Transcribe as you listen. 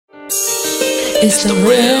It's the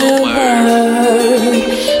real word.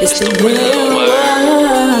 It's the real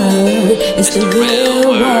word. It's the real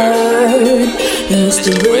word. It's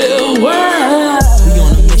the real word. We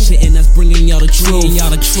on a mission and that's bringing y'all the truth.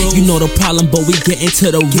 You know the problem, but we get into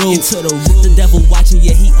the root. The devil watching,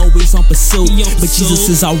 yeah, he always on pursuit. But Jesus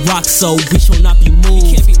is our rock, so we shall not be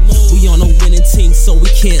moved. We on a winning team, so we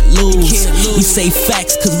can't lose. We say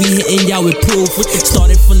facts, cause we hitting y'all with proof.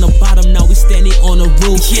 Started from the bottom, now we standing on the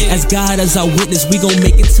roof. As God as our witness, we gon'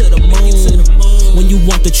 make it to the moon. When you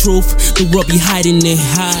want the truth, the world be hiding it.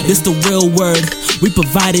 This the real word, we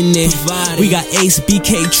providing it. We got Ace,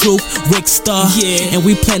 BK, Truth, Rick Star, and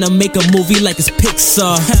we plan to make a movie like it's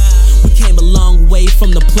Pixar. We came a long way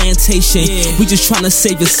from the plantation. We just tryna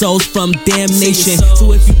save your souls from damnation.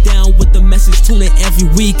 So if you down with the message, tune in every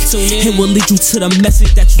week. It will lead you to the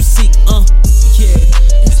message that you seek.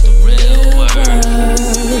 It's the real word.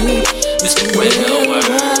 It's the real word.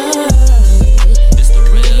 It's the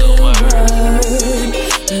real word.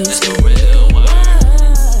 It's the real word.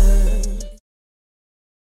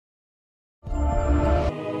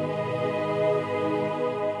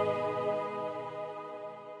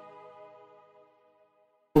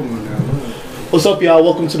 What's up, y'all?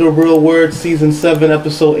 Welcome to The Real Word, Season 7,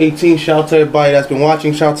 Episode 18. Shout out to everybody that's been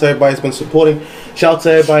watching. Shout out to everybody that's been supporting. Shout out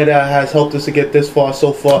to everybody that has helped us to get this far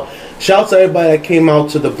so far. Shout out to everybody that came out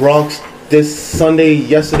to the Bronx this Sunday,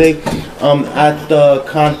 yesterday, at the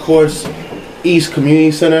Concourse East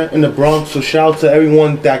Community Center in the Bronx. So shout out to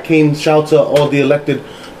everyone that came. Shout out to all the elected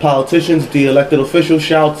politicians, the elected officials.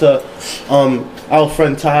 Shout out to our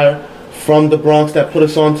friend Tyre from the Bronx that put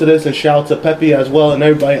us on to this, and shout out to Pepe as well, and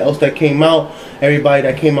everybody else that came out,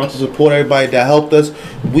 to support, everybody that helped us.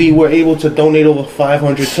 We were able to donate over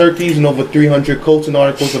 500 turkeys and over 300 coats and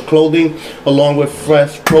articles of clothing, along with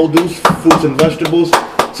fresh produce, fruits and vegetables.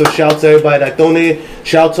 So shout out to everybody that donated.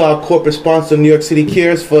 Shout out to our corporate sponsor, New York City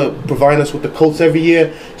Cares, for providing us with the coats every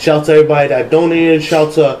year. Shout out to everybody that donated.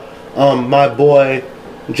 Shout out to my boy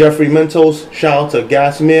Jeffrey Mentos. Shout out to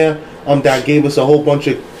Gasmere that gave us a whole bunch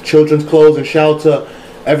of children's clothes, and shout out to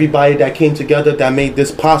everybody that came together that made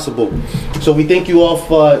this possible. So we thank you all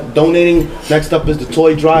for donating. Next up is the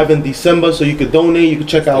toy drive in December, so you can donate. You can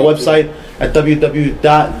check our website at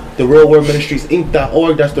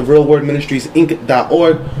www.therealwordministriesinc.org. That's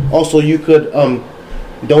therealwordministriesinc.org. Also, you could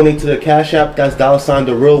donate to the Cash App. That's $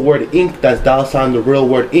 The Real Word Inc. That's $ The Real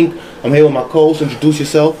Word Inc. I'm here with my co-host. Introduce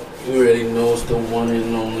yourself. You already know it's the one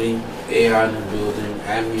and only AI in the building.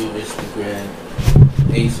 Add me on Instagram.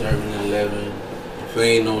 8-7-11. If it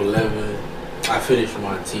ain't no 11, I finished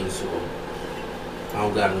my tea, so I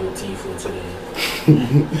don't got no tea for today.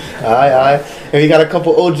 Alright. And we got a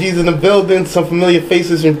couple OGs in the building, some familiar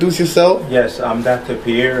faces. Introduce yourself. Yes, I'm Dr.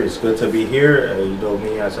 Pierre. It's good to be here. You know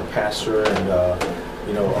me as a pastor and a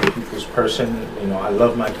people's person. You know, I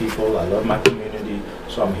love my people. I love my community.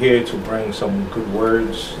 So I'm here to bring some good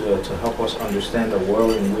words to help us understand the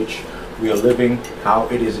world in which we are living, how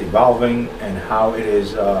it is evolving, and how it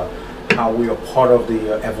is how we are part of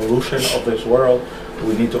the evolution of this world.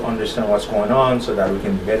 We need to understand what's going on so that we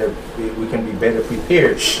can be better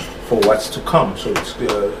prepared for what's to come. So it's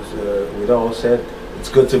with all said, it's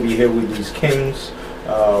good to be here with these kings,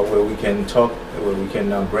 where we can talk, where we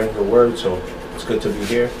can bring the word. So it's good to be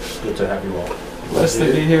here. It's good to have you all. Blessed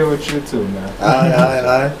to be here with you too, man.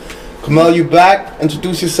 Aye. Kamel, you back?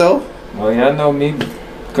 Introduce yourself. Well, y'all know me,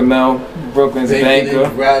 Kamel, Brooklyn's banker.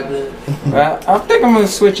 I think I'm gonna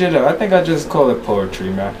switch it up. I think I just call it poetry,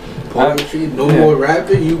 man. Poetry? No more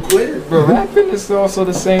rapping? You quit? But rapping is also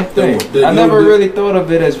the same thing. I never really thought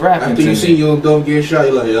of it as rapping. After you see Young Dumb get shot,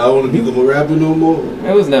 you're like, I don't want to become a rapper no more?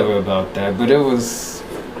 It was never about that, but it was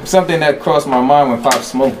something that crossed my mind when Pop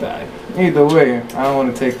Smoke died. Either way, I don't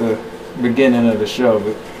want to take the beginning of the show,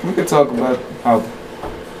 but we could talk about how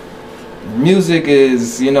music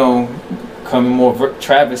is, coming more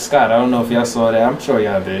Travis Scott. I don't know if y'all saw that. I'm sure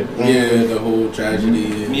y'all did. Yeah, the whole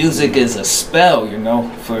tragedy. Music is a spell,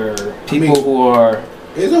 for people who are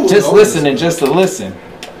just listening, just to listen.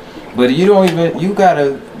 But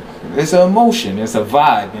it's an emotion, it's a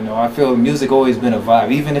vibe, I feel music always been a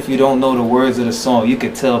vibe. Even if you don't know the words of the song, you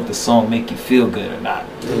can tell if the song make you feel good or not.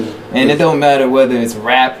 And it don't matter whether it's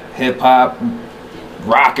rap, hip hop,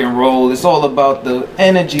 rock and roll. It's all about the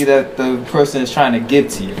energy that the person is trying to give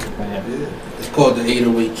to you, man. It's called the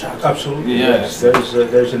 808 chakra. Absolutely. Yes.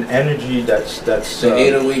 There's an energy that's the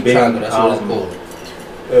 808 chakra. That's what it's called.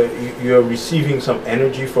 You're receiving some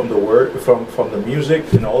energy from the word, from the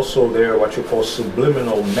music, and also there are what you call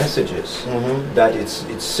subliminal messages that it's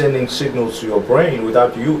sending signals to your brain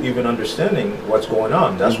without you even understanding what's going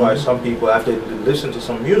on. That's why some people, after they listen to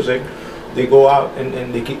some music, they go out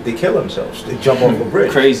and they kill themselves. They jump off a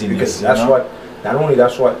bridge. Craziness, because that's what. Not only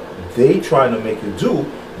that's what they trying to make you do,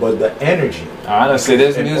 but the energy. Honestly,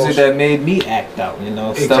 there's And music also- that made me act out, you know,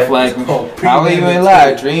 Exactly. stuff like, It's called I won't even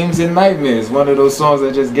lie, premeditated. Dreams and Nightmares, one of those songs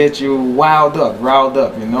that just get you wild up, riled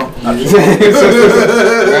up, you know,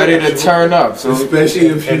 ready to turn up. So Especially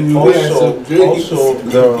if you And had some drinks.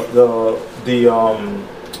 also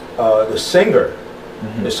the singer.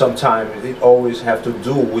 Sometimes it always have to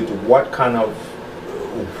do with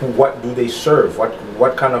what do they serve,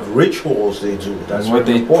 what kind of rituals they do. That's what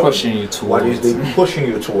very they important. pushing you towards. What is they pushing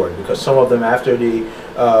you toward? Because some of them, after they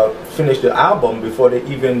finish the album, before they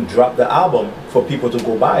even drop the album for people to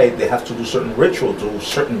go buy it, they have to do certain ritual to a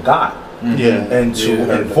certain god, Yeah. and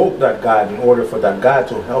to invoke that god in order for that god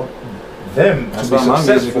to help them That's to be why my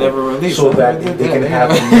music successful, never released. so I that did they that, can yeah.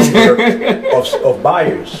 have a number of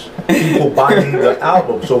buyers, people buying the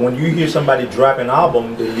album. So when you hear somebody drop an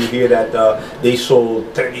album, then you hear that they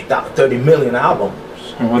sold 30 million albums.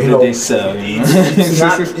 And what You did know, they sell? You know?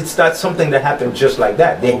 it's not something that happened just like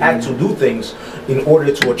that. They had to do things in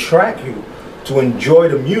order to attract you, to enjoy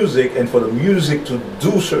the music, and for the music to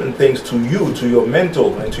do certain things to you, to your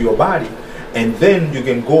mental and to your body. And then you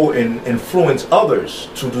can go and influence others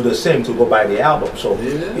to do the same, to go buy the album. So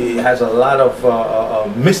it has a lot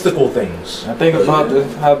of mystical things. I think about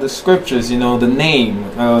how the scriptures, you know, the name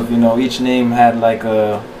of, you know, each name had like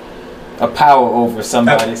a power over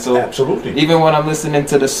somebody. So Absolutely. even when I'm listening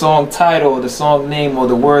to the song title or the song name or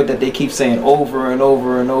the word that they keep saying over and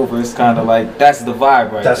over and over, it's kind of like that's the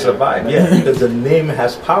vibe right That's there. the vibe, yeah, because the name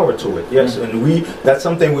has power to it. Yes, and that's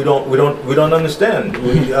something we don't understand.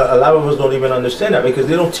 A lot of us don't even understand that because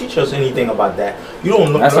they don't teach us anything about that. You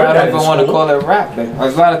don't. That's learn why I that don't in even want to school. call it rap.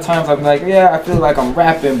 Like, a lot of times I'm like, yeah, I feel like I'm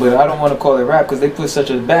rapping, but I don't want to call it rap because they put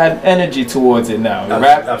such a bad energy towards it now.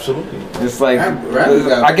 Rap, Absolutely. it's like Rap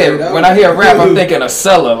got I get played out. when I hear rap, I'm thinking a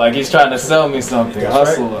seller, like he's trying to sell me something,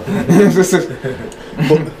 That's hustler.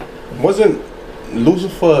 But wasn't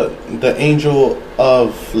Lucifer the angel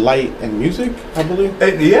of light and music, I believe?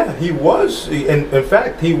 And yeah, he was. In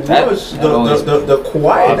fact, he That- was that always the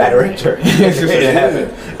choir bothered me. director in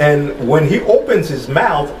heaven. And when he opens his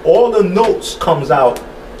mouth, all the notes comes out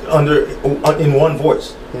in one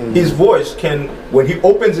voice. His voice can, when he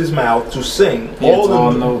opens his mouth to sing, He hits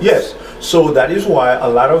all notes. Yes. So that is why a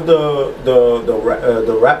lot of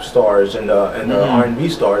the rap stars and the R&B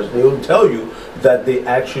stars, they will tell you that they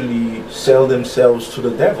actually sell themselves to the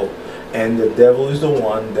devil, and the devil is the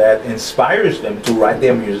one that inspires them to write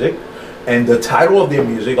their music, and the title of their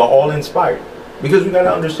music are all inspired, because we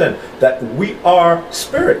gotta understand that we are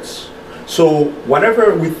spirits. So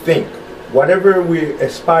whatever we think, whatever we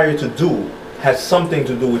aspire to do, has something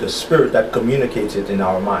to do with the spirit that communicates it in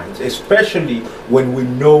our minds, especially when we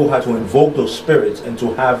know how to invoke those spirits and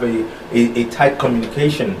to have a tight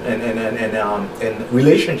communication and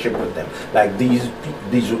relationship with them. Like these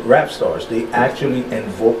rap stars, they actually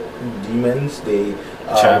invoke demons, they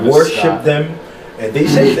Travis worship Scott. them, and they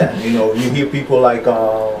say that. You know, you hear people like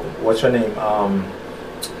what's her name,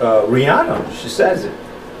 Rihanna, she says it.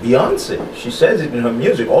 Beyonce, she says it in her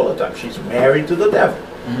music all the time. She's married to the devil.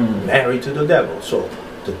 Married to the devil. So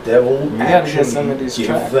the devil We gotta get actually some of these gives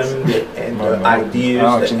tracks. them the No, ideas,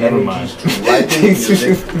 oh, the never energies mind. to write their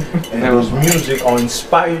music, and Never those mind. music are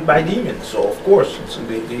inspired by demons. So of course,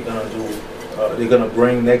 they're gonna do. They're gonna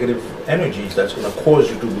bring negative energies that's gonna cause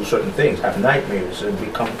you to do certain things, have nightmares, and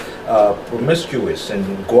become promiscuous,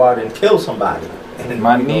 and go out and kill somebody. And,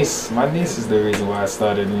 My you know, niece is the reason why I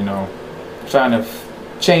started, you know, trying to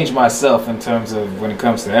change myself in terms of when it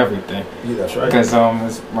comes to everything. Yeah, that's right. Because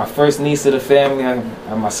it's my first niece of the family.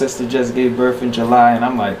 My sister just gave birth in July, and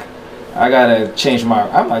I'm like, I gotta change my.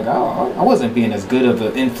 I'm like, oh, I wasn't being as good of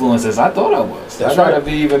an influence as I thought I was. That's I gotta right.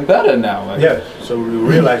 be even better now. Like, Yeah, so you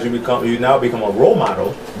realize you now become a role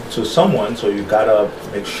model to someone, so you gotta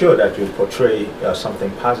make sure that you portray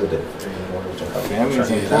something positive in order to help. Family's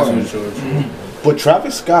Try- Yeah, important. that's for sure. But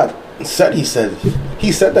Travis Scott said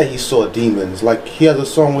that he saw demons. Like he has a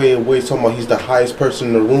song where he's talking about he's the highest person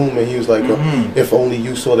in the room, and he was like, if only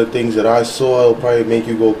you saw the things that I saw, it'll probably make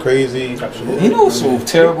you go crazy. Absolutely. You know what's so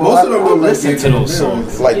terrible? Most of them I look like listen to they those do.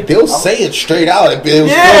 songs. Like they'll say it straight out. It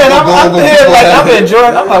was Yeah, and I'm there like I'm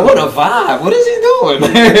enjoying. I'm like, what a vibe! What is he doing?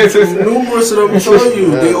 It's just- Numerous of them tell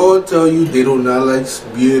you. Yeah. They all tell you they do not like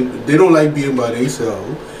being. They don't like being by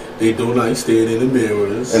themselves. They don't like staying in the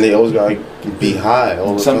mirrors. and they always gotta be high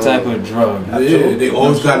all the Some time. type of drug. yeah, they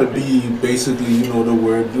always got to be basically, the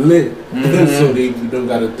word lit. So they don't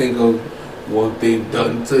got to think of what they've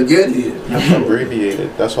done to get here.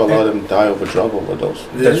 Abbreviated. That's why a lot of them die of a drug overdose.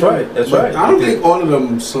 That's right. That's But right. I don't think all of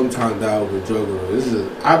them sometimes die over drug overdose.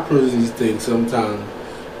 I personally think sometimes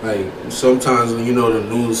when you know the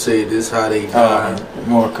news say this how they die.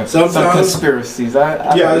 Some conspiracies. Of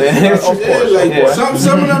course.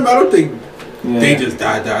 Some of them I don't think they just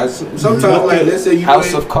die. Sometimes like let's say you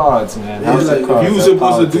House of Cards, man. If you was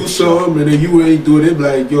supposed to do something and then you ain't doing it,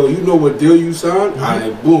 like yo, you know what deal you signed?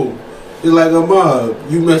 Alright, boom. It's like a mob.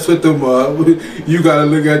 You mess with the mob, you gotta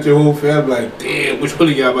look at your whole family like, damn, which one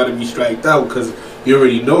of y'all about to be striked out? Because you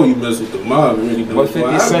already know you mess with the mob. You already know what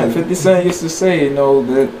 50 Cent used to say, you know,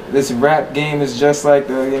 that this rap game is just like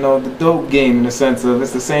the dope game in the sense of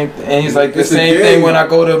it's the same. And he's like the same thing when I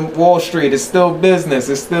go to Wall Street. It's still business.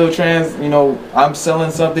 It's still I'm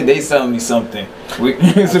selling something. They selling me something.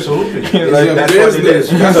 Absolutely. Like, that's what it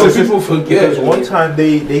is. That's what people forget. Because one time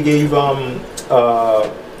they gave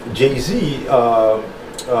Jay-Z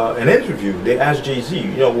an interview. They asked Jay-Z,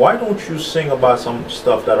 why don't you sing about some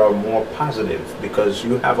stuff that are more positive? Because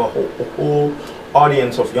you have a whole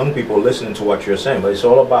audience of young people listening to what you're saying. But it's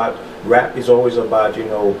all about rap. Is always about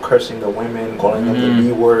cursing the women, calling them the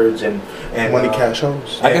B words, and money cash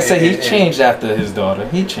homes. I can say he changed after his daughter.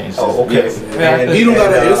 He changed. Oh, okay. And he don't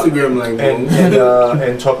got an Instagram like that.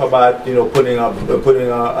 And talk about putting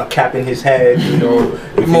a cap in his head.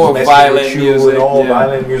 More violent music,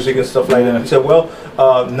 violent music and stuff like that. He said, well,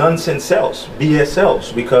 nonsense sells, BS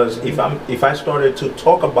sells, because if I started to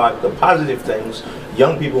talk about the positive things,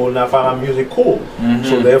 young people will not find our music cool.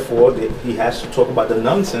 So therefore, he has to talk about the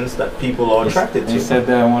nonsense that people are attracted to. He said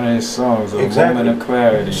that in one of his songs, Woman of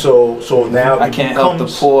Clarity. So now I can't help the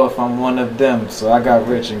poor if I'm one of them. So I got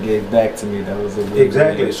rich and gave back to me. That was a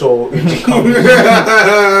exactly. So it becomes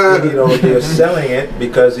they're selling it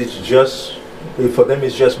because it's just. For them,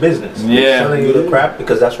 it's just business. They're selling you the crap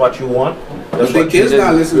because that's what you want. That's what kids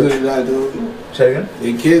not listening to that, though. Say again?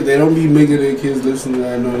 They don't be making their kids listen to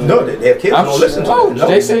that. No, their kids don't listen to it. No.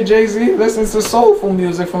 They say Jay-Z listens to soulful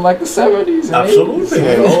music from like the 70s. And Absolutely.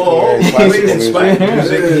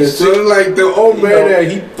 80s. So like the old man that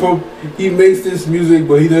he makes this music,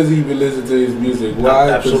 but he doesn't even listen to his music.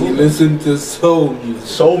 Why? Because he listens to soul music.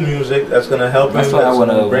 Soul music that's gonna help that's him. Why I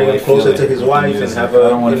want to bring him closer to his wife and have a. I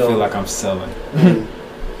don't want to feel like I'm selling.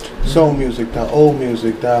 Soul music, that old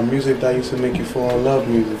music, that music that used to make you fall in love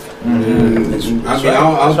music. I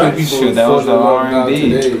don't think people that was the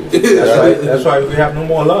R&B. That's why we have no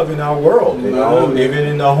more love in our world. Even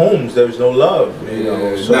in our homes, there's no love.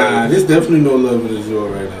 There's definitely no love in this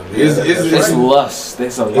world right now. It's lust.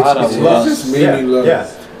 There's a lot of lust. It's just mainly love. Yeah.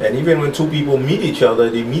 And even when two people meet each other,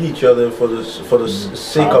 they meet each other for the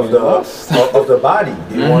sake of the body.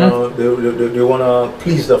 They wanna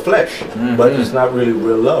please the flesh, but it's not really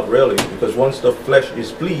real love, really, because once the flesh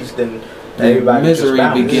is pleased, then everybody misery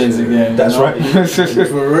begins again. That's right.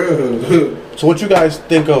 For real. So what you guys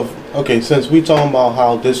think of? Okay, since we talking about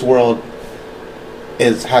how this world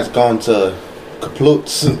has gone to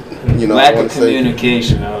kaploots, lack of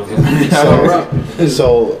communication.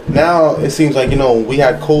 So now it seems like we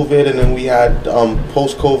had COVID and then we had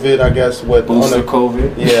post-COVID, I guess, with booster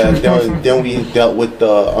COVID. Yeah, then we dealt with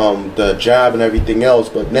the jab and everything else.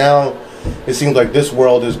 But now it seems like this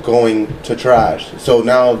world is going to trash. So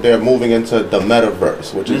now they're moving into the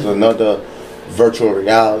metaverse, which is another virtual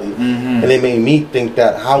reality, and it made me think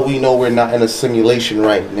that how we know we're not in a simulation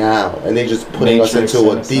right now, and they just putting us into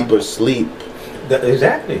a deeper sleep.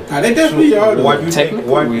 Exactly. They definitely are. What do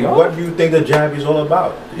you think the jab is all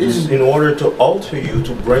about? It's in order to alter you,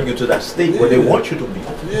 to bring you to that state where they want you to be.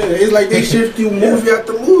 Yeah, it's like they shift you movie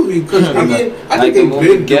after movie. Because I think they've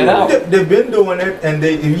been doing it. They've been doing it, and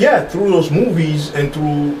through those movies and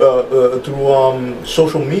through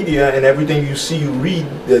social media and everything you see, you read,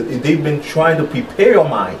 they've been trying to prepare your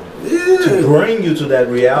mind. To bring you to that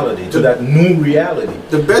reality, to that new reality.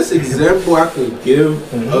 The best example I could give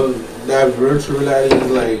of that virtual reality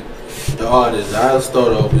is like the artists. I'll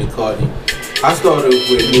start off with Cardi. I started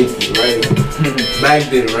with Nicki, right? Back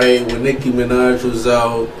then, right, when Nicki Minaj was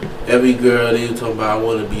out, every girl they were talking about, I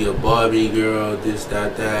want to be a Barbie girl, this,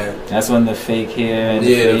 that. That's when the fake hair and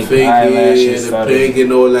the fake eyelashes hair, the pink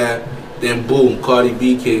and all that. Then boom, Cardi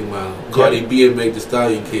B came out. Cardi B and Meg Thee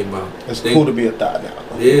Stallion came out. It's cool to be a thot now.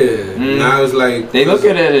 Yeah. Now it's like they look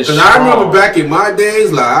at it as. Because I remember back in my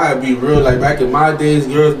days, like I'd be real, like back in my days,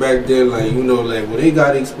 girls back then, like like when they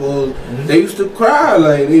got exposed, they used to cry,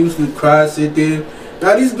 sit there.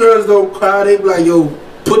 Now these girls don't cry. They be like, yo,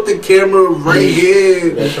 put the camera right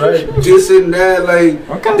here. That's right. This and that, like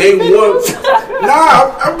they want.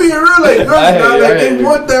 I'm being real. Like, girls now, like, they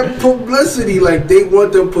want that publicity. Like, they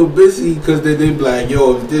want the publicity because they be like,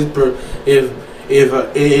 yo, if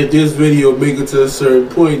this video make it to a certain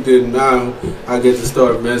point, then now I get to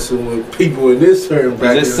start messing with people in this certain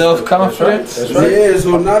bracket. Is it self-confidence? That's right. Yeah,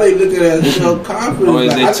 so now they look at it as self-confidence. Or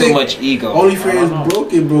is like, it too much ego? OnlyFans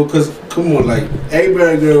broken, bro, because, come on, like,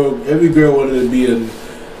 every girl wanted to be a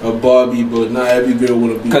Barbie, but not every girl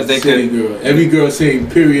want to be a city girl. Every girl saying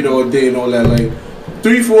period all day and all that. Like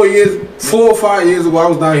 4 or 5 years ago, I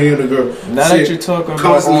was not hearing a girl. Now that you're talking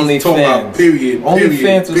about OnlyFans,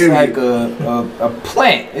 OnlyFans was like a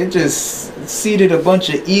plant. It just seeded a bunch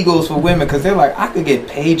of egos for women because they're like, I could get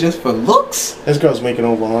paid just for looks. This girl's making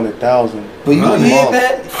over 100,000. But you hear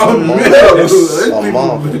that? A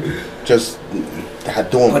month. Just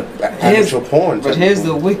doing amateur porn. But here's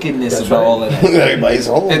the wickedness about all of that. Everybody's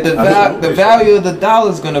home. The value of the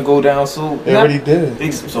dollar is gonna go down. So it already did.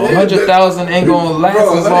 So 100,000 ain't gonna last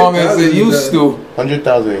as long as it used to.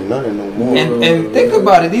 100,000 ain't nothing no more. And think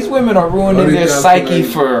about it. These women are ruining their psyche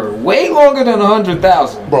for way longer than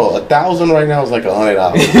 100,000. Bro, 1,000 right now is like $100.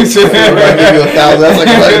 I give you 1,000. That's like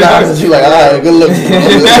 $100. You like, all right, good looks.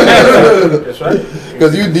 That's right.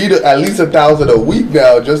 Because you need at least 1,000 a week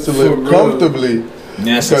now just to live comfortably.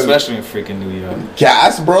 Yes, especially in freaking New York.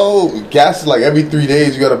 Gas, bro. Gas is like every 3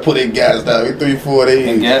 days you gotta put in gas now. Every 3-4 days.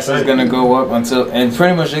 And gas is gonna go up and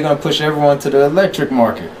pretty much they're gonna push everyone to the electric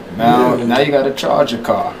market. Now you gotta charge your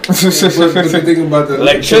car. But the thing about the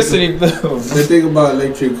electricity bills. The thing about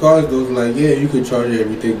electric cars, though, is like, yeah, you can charge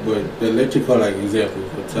everything, but the electric car, like example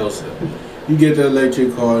for Telsa, you get the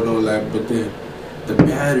electric car and all that, but then the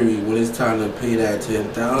battery, when it's time to pay that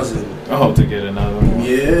 10,000. Oh, to get another one.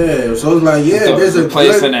 Yeah, so it's like, yeah, there's a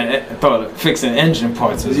fixing engine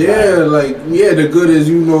parts as well. The good is,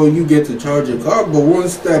 you get to charge your car, but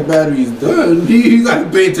once that battery's done, you gotta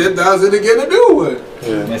pay 10,000 to get a new one.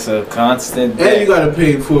 Yeah. It's a constant and you gotta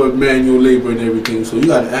pay for manual labor and everything, so you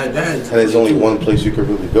gotta add that. And there's only one place you can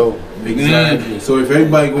really go. Exactly. So if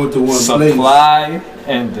everybody go to one place, supply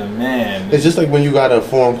and demand. It's just like when you got a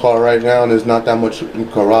foreign car right now and there's not that much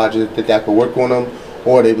garages that could work on them,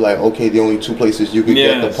 or they be like, okay, the only two places you could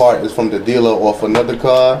get the part is from the dealer or for another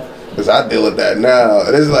car. Because I deal with that now.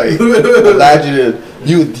 And it's like, imagine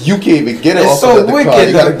you can't even get it off of the car.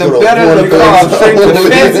 It's so wicked. The better the car, the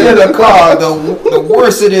fancier the car, the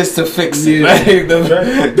worse it is to fix it. Right?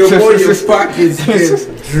 The more your pockets get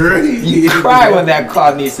drained. You cry when that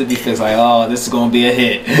car needs to be fixed. Like, oh, this is going to be a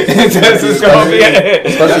hit. This is going to be a hit.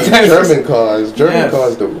 Especially German cars. German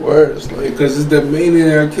cars the worst. Because it's the main in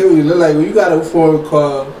there kill you. Look like when you got a foreign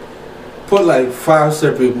car, put like 5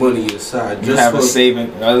 separate money aside. You have a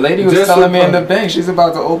saving. A lady was telling me in the bank she's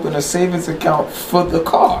about to open a savings account for the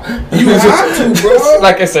car. You have to, bro.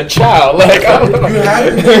 Like it's a child. Like you have to do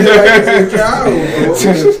it like it's a child,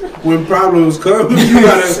 bro. When problems come, you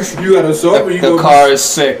gotta solve it. The car is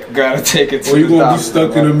sick. Gotta take it to the doctor. Or you gonna be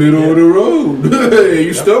stuck in the middle of the road.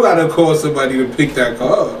 You still gotta call somebody to pick that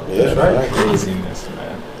car. Yeah, that's right. Craziness,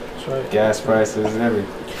 man. That's right. Gas prices, everything.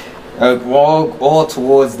 All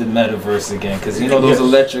towards the metaverse again, because those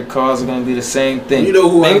electric cars are going to be the same thing. You know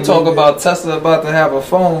who they talk about Tesla about to have a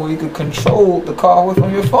phone where you can control the car with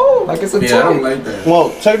from your phone, like it's a toy. I don't like that.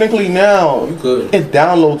 Well, technically now it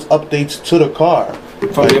downloads updates to the car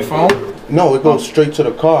from your phone. No, it goes straight to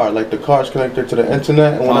the car. Like the car's connected to the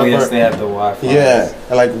internet. And whenever, yes, they have the Wi-Fi. Yeah,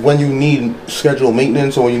 and like when you need scheduled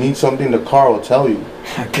maintenance or when you need something, the car will tell you.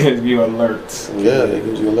 Give you alerts. Yeah, they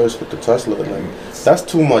give you alerts with the Tesla. Like that's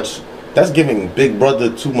too much. That's giving Big Brother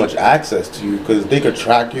too much access to you because they could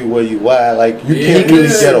track you where you at. Like you can't really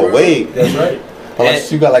get away. That's right.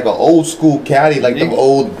 Unless you got like an old school caddy, like the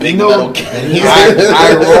old big metal caddy.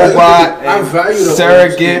 iRobot,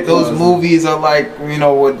 Surrogate. Those movies are like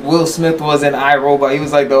what Will Smith was in iRobot. He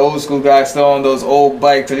was like the old school guy still on those old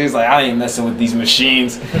bikes. And he's like, I ain't messing with these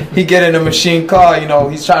machines. He get in a machine car.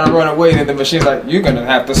 He's trying to run away, and the machine's like, you're gonna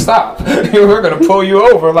have to stop. We're gonna pull you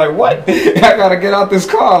over. Like what? I gotta get out this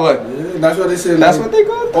car. Like that's what they said. That's what they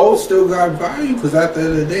got. Old still got value because at the end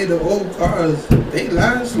of the day, the old cars they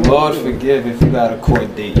last. Lord forgive if you got a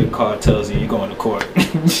court date, your car tells you you're going to court. I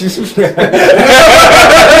think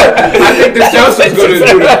the Chelsea's going to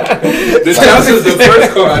do that. The Chelsea's the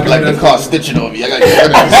first car. Like the car stitching on me. I got to get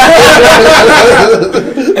rid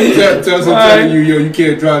of Tesla telling you, yo, you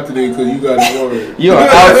can't drive today because you got a warrant.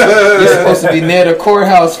 You're supposed to be near the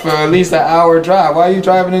courthouse for at least an hour drive. Why are you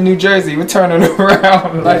driving in New Jersey? We're turning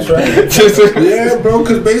around. Like, yeah, bro,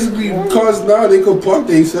 because basically cars now, they could park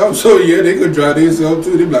themselves. So, yeah, they could drive themselves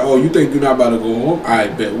too. They be like, oh, you think you're not about to go home? I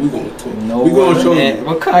bet. We're going to talk. No, we're going to show you.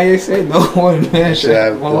 What Kanye say? No one man should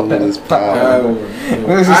have all that power.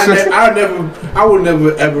 I would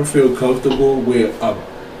never ever feel comfortable where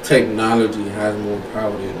technology has more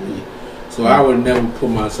power than me. So I would never put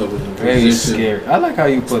myself in a position. Very scary. I like how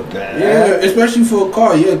you put that. Yeah, especially for a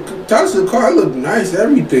car. Yeah, Tesla car look nice,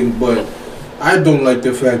 everything, but I don't like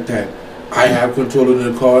the fact that I have control of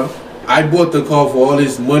the car. I bought the car for all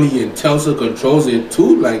this money and Tesla controls it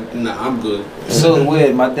too. Like, nah, I'm good. So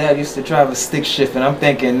weird. My dad used to drive a stick shift, and I'm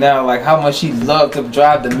thinking now, like, how much he loved to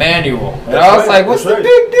drive the manual. And I was like, what's the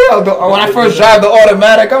big deal? When I first drive the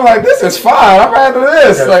automatic, I'm like, this is fine. I'd rather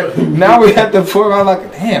this. Like, now we have to pour. I'm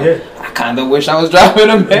like, damn. I kind of wish I was driving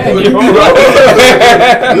a manual.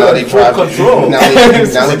 Now they drive control. Now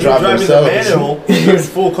they drive themselves. The manual, you're in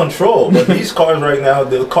full control. But these cars right now,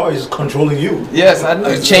 the car is controlling you. Yes, I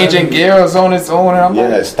know. Changing gears on its own. And I'm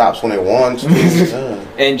like, it stops when it wants.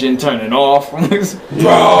 engine turning off. Those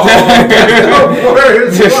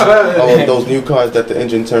new cars that the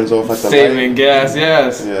engine turns off at the Saving light. gas,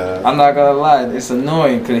 yes. Yeah. I'm not gonna lie, it's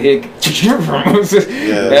annoying because it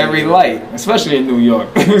every light, especially in New York.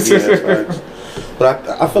 But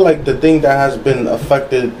I feel like the thing that has been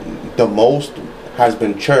affected the most has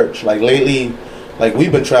been church. Like lately, like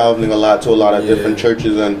we've been traveling a lot to a lot of different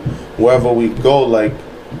churches, and wherever we go, like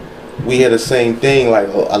we hear the same thing. Like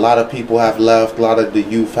a lot of people have left, a lot of the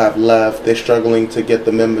youth have left. They're struggling to get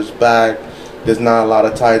the members back. There's not a lot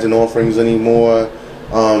of tithes and offerings anymore.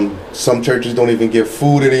 Some churches don't even give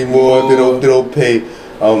food anymore. They don't pay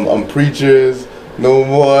preachers no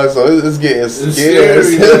more. So it's getting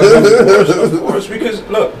scary. Of course, because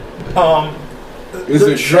look, it's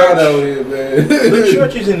a drought out here, man. The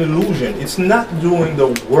church is an illusion. It's not doing the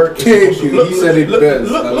work. He said it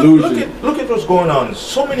best. Look at what's going on.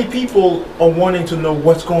 So many people are wanting to know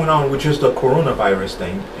what's going on with just the coronavirus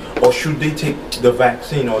thing, or should they take the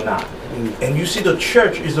vaccine or not. And you see, the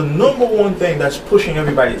church is the number one thing that's pushing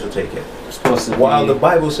everybody to take it. While the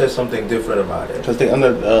Bible says something different about it. Because they're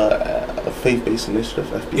under a faith-based initiative,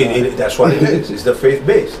 FBI. That's what it is. It's the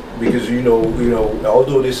faith-based. Because, you know,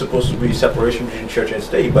 although there's supposed to be separation between church and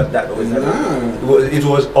state, but that was never. It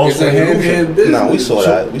was also an illusion. No, we saw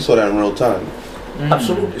that. We saw that in real time.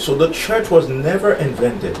 Absolutely. So the church was never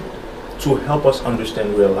invented to help us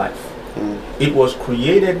understand real life. It was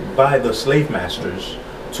created by the slave masters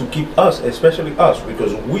to keep us, especially us,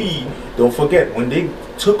 because we, don't forget, when they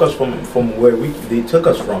took us from where they took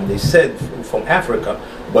us from, they said from Africa,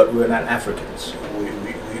 but we're not Africans.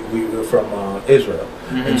 We were from Israel.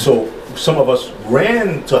 And so some of us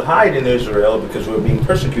ran to hide in Israel because we were being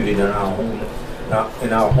persecuted in our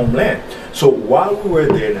homeland. So while we were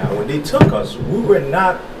there now, when they took us, we were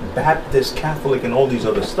not Baptist, Catholic, and all these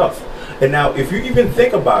other stuff. And now, if you even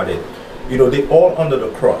think about it, you know, they all under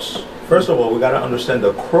the cross. First of all, we got to understand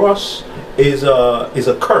the cross is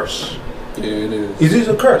a curse. Yeah, it is. It is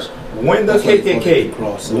a curse. When the KKK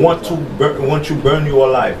want to burn you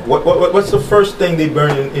alive, what's the first thing they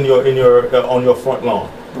burn in your on your front lawn?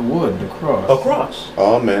 The wood, the cross. A cross.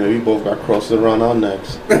 Oh man, we both got crosses around our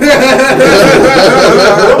necks. I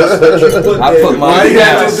put mine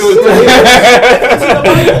down.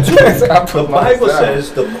 The Bible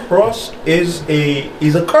says the cross is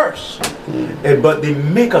a curse, but they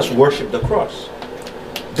make us worship the cross.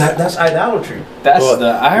 That's idolatry. That's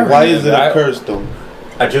the irony. Why is it a curse though?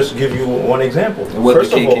 I just give you one example.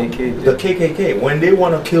 First of all, the KKK, when they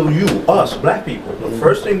want to kill you, us, black people, the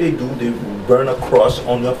first thing they do, they burn a cross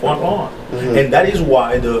on your front lawn. And that is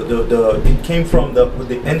why it came from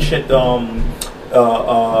the ancient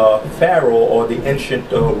Pharaoh or the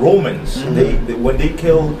ancient Romans. They when they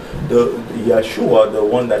killed the Yeshua, the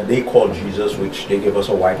one that they call Jesus, which they give us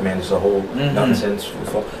a white man, is a whole nonsense.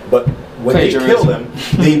 But when they kill him,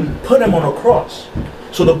 they put him on a cross.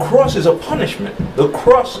 So the cross is a punishment. The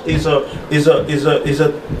cross is a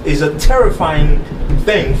terrifying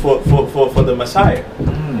thing for the Messiah.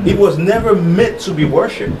 It was never meant to be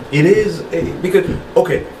worshipped. It is because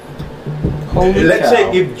let's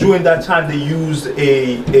say if during that time they used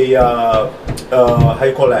a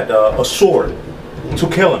sword to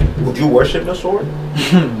kill him, would you worship the sword?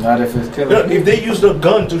 Not if it's killing. If they used a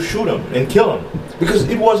gun to shoot him and kill him. Because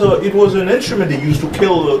it was an instrument they used to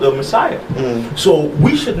kill the Messiah. So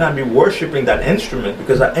we should not be worshiping that instrument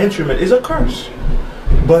because that instrument is a curse.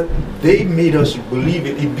 But they made us believe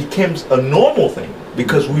it. It becomes a normal thing.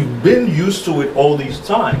 because we've been used to it all these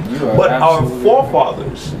times. But our absolutely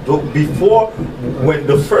forefathers, before, when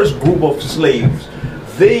the first group of slaves,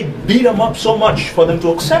 they beat them up so much for them to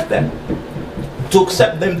accept that. To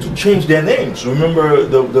accept them to change their names. Remember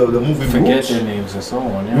the movie Forget Roots? their names and so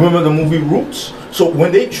on. Yeah. Remember the movie Roots? So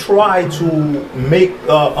when they try to make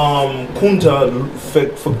Kunta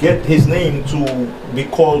forget his name to be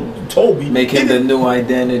called Toby, Make him the new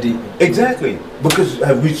identity. exactly, because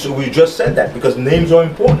we just said that, because names are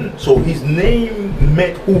important. So his name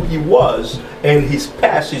meant who he was, and his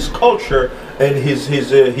past, his culture, and his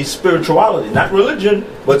spirituality, not religion,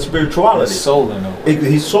 but spirituality. His soul in him.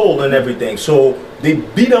 His soul and everything. So they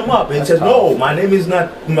beat him up and says, "No, my name is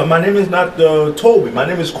not Toby. My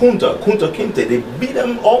name is Kunta Kinte." They beat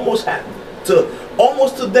him almost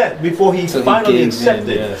to death before he finally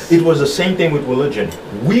accepted. Yes. It was the same thing with religion.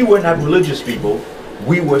 We were not religious people.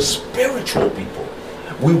 We were spiritual people.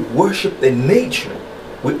 We worshiped in nature.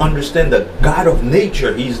 We understand the God of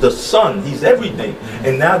nature. He's the sun. He's everything.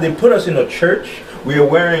 And now they put us in a church. We are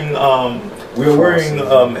wearing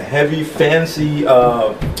heavy, fancy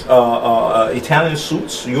Italian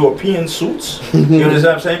suits, European suits. You understand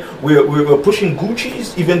what I'm saying? We're pushing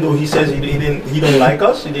Gucci's, even though he says he don't like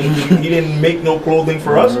us. He didn't make no clothing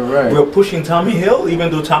for us. Right. We're pushing Tommy Hill,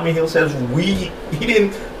 even though Tommy Hill says he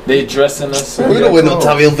didn't. They dressing us. We don't win no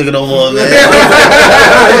Tommy Hilfiger no more, man.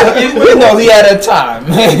 You know, he had a time.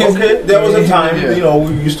 Okay, there was a time, you know,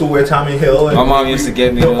 we used to wear Tommy Hill. And my mom used to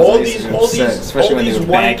get me those, especially when they were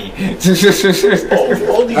baggy.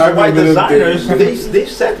 all these white designers, they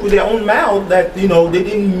said with their own mouth that, you know, they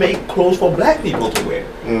didn't make clothes for black people to wear.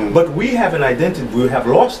 But we have an identity, we have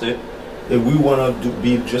lost it, and we want to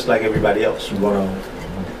be just like everybody else. We want to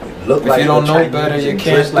look like if you don't know Chinese better, you and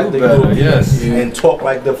can't dress do like the better. Europeans Yes, and talk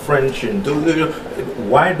like the French and do.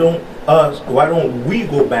 Why don't we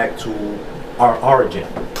go back to our origin?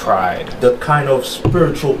 Pride. The kind of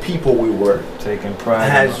spiritual people we were. Taking pride.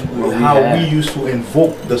 As how we used to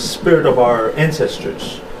invoke the spirit of our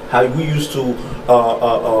ancestors. How we used to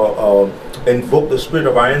invoke the spirit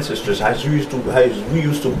of our ancestors. As we used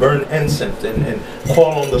to burn incense and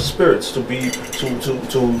call on the spirits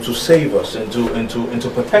to save us and to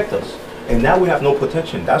protect us. And now we have no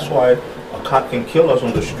protection. That's why a cop can kill us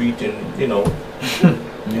on the street, and we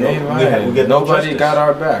get no nobody justice. got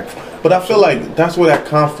our back. But I feel like that's where that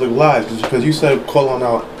conflict lies, because you said call on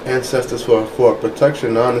our ancestors for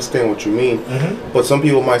protection. I understand what you mean, but some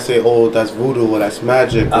people might say, "Oh, that's voodoo or that's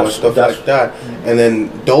magic or stuff like that," and then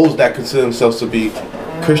those that consider themselves to be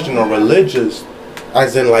Christian or religious,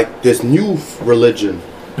 as in like this new religion,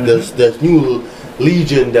 this new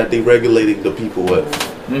legion that they regulating the people with.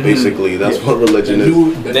 Basically, that's what religion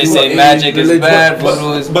is. They say magic is bad,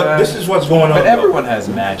 voodoo is bad. But this is what's going on. But everyone has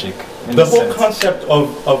magic. The whole concept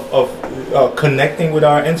of connecting with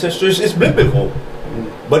our ancestors is biblical.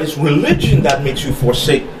 But it's religion that makes you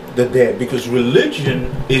forsake the dead, because religion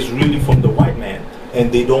is really from the white man. And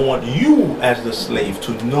they don't want you as the slave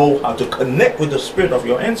to know how to connect with the spirit of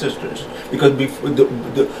your ancestors. Because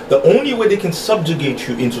the only way they can subjugate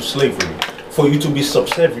you into slavery, for you to be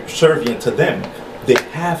subservient to them, they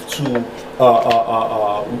have to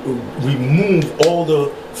remove all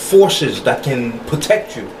the forces that can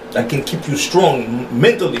protect you, that can keep you strong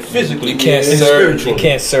mentally, physically, and spiritually. You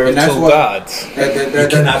can't serve two gods. You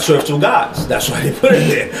cannot serve two gods. That's why they put it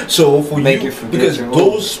there. So for Make you, you because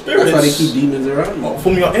those spirits That's why they keep demons around.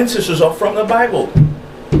 from your ancestors are from the Bible.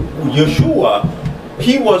 Yeshua,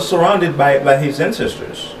 he was surrounded by his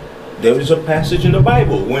ancestors. There is a passage in the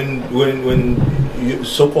Bible when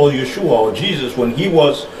so-called Yeshua or Jesus, when he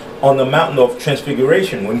was on the mountain of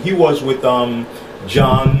transfiguration, when he was with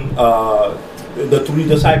John, the three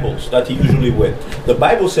disciples that he usually with. The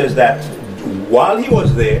Bible says that while he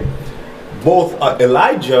was there, both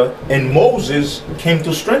Elijah and Moses came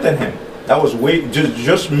to strengthen him. That was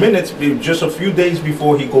just a few days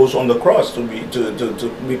before he goes on the cross to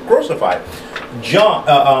be crucified.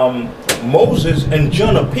 Moses and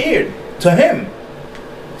John appeared to him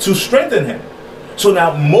to strengthen him. So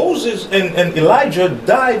now Moses and Elijah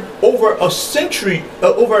died over a century,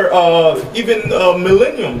 even a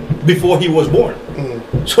millennium before he was born.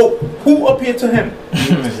 So who appeared to him?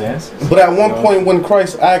 But at one point when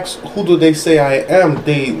Christ asks, "Who do they say I am?"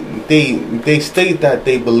 they state that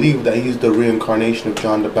they believe that he's the reincarnation of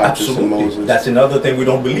John the Baptist. Absolutely. And Moses. That's another thing we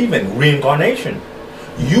don't believe in, reincarnation.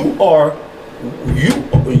 Your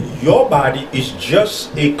body is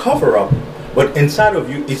just a cover-up, but inside of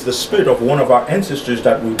you is the spirit of one of our ancestors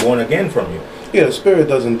that we're born again from you. Yeah, the spirit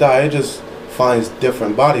doesn't die; it just defines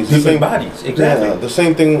different bodies. Different bodies, exactly. Yeah, the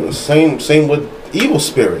same thing. Same with evil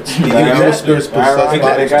spirits. The Yeah, evil spirits possess They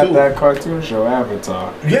bodies got too. that cartoon show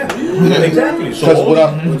Avatar. Yeah, exactly.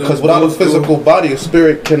 Because without a physical body, a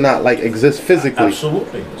spirit cannot like exist physically.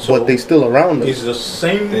 Absolutely. So But they still around us. it's the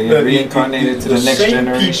same. They reincarnated to the next same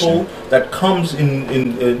generation. people that comes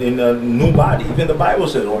in a new body. Even the Bible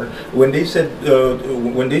says, or when they said,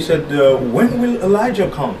 when will Elijah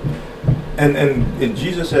come? And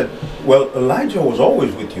Jesus said, well, Elijah was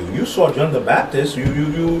always with you. You saw John the Baptist. You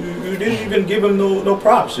didn't even give him no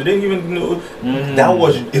props. You didn't even know that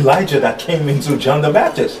was Elijah that came into John the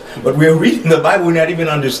Baptist. But we're reading the Bible, we're not even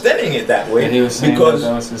understanding it that way. And he was saying because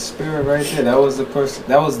that was his spirit right there. That was the person.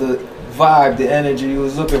 That was the vibe, the energy he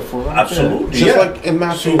was looking for. Right absolutely, Just yeah. like in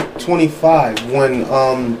Matthew 25, when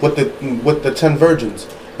with the 10 virgins,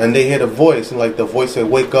 and they heard a voice, and like the voice said,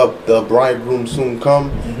 "Wake up, the bridegroom soon come."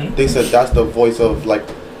 They said that's the voice of like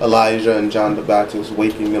Elijah and John the Baptist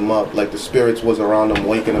waking them up. Like the spirits was around them,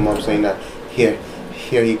 waking them up, saying that here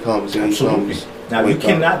he comes, here Absolutely. he comes. Now you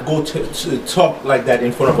cannot go to talk like that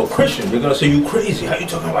in front of a Christian. They're gonna say you crazy. How you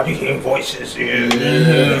talking about you hearing voices? You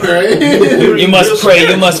must pray.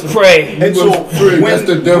 You must pray. And so That's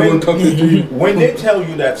the devil talking to you. when they tell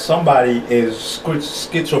you that somebody is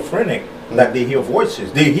schizophrenic, that they hear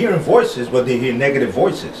voices, they're hearing voices, but they hear negative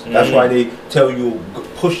voices. That's why they tell you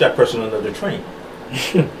push that person under the train.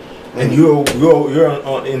 And you're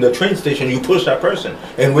in the train station, you push that person,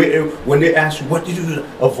 and when they ask you, what did you do?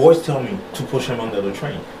 A voice tell me to push him under the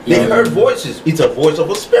train. They heard voices. It's a voice of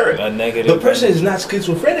a spirit. A negative. The person is not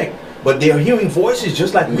schizophrenic, but they are hearing voices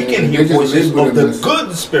just like we can hear they just voices label of them the as-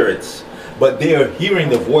 good spirits. But they are hearing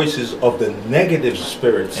the voices of the negative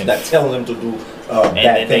spirits that tell them to do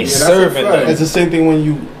bad they things. serving them. It's the same thing when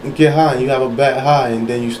you get high and you have a bad high, and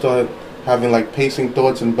then you start having like pacing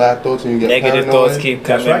thoughts and bad thoughts, and you get Negative paranoid. thoughts keep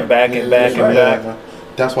That's coming right. back and back and back. Yeah.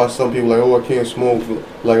 That's why some people like, oh, I can't smoke.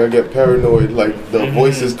 Like I get paranoid. Like the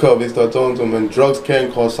voices come, they start talking to them, and drugs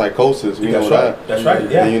can cause psychosis. You know That's right. that. That's right.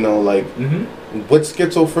 Yeah. And, you know, like Mm-hmm. with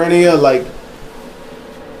schizophrenia, like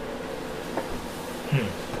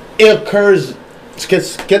it occurs.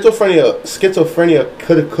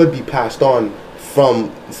 Schizophrenia could be passed on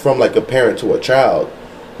from like a parent to a child,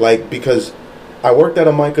 like because I worked at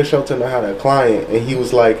a Micah shelter and I had a client, and he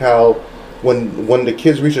was like how when the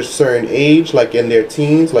kids reach a certain age, like in their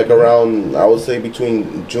teens, like around, I would say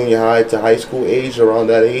between junior high to high school age, around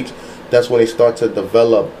that age, that's when they start to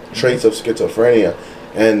develop traits of schizophrenia.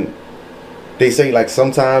 And they say like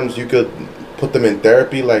sometimes you could put them in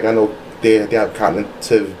therapy, like I know they have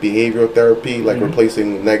cognitive behavioral therapy, like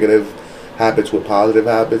replacing negative habits with positive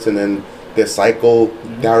habits, and then there's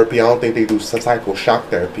psychotherapy. I don't think they do psycho shock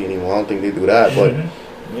therapy anymore. I don't think they do that, but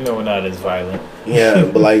You know we're not as violent. yeah,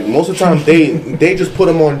 but like most of the time they just put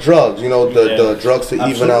them on drugs, you know, the drugs to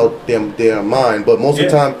even out their mind. But most of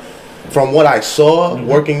the time, from what I saw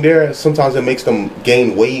working there, sometimes it makes them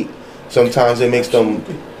gain weight. Sometimes it makes them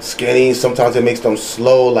skinny. Sometimes it makes them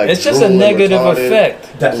slow. Like It's just a drooling, negative retarded.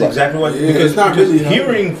 effect. That's exactly what. Yeah, because it's not because really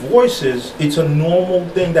hearing voices, it's a normal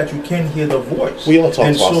thing that you can hear the voice. We all talk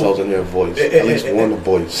And to so- ourselves in their voice, at least one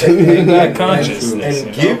voice. That consciousness.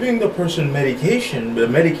 And giving the person medication, the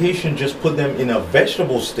medication just put them in a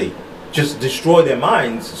vegetable state, just destroy their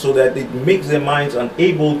minds, so that it makes their minds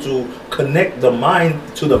unable to connect the mind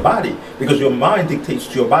to the body, because your mind dictates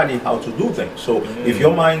to your body how to do things. So if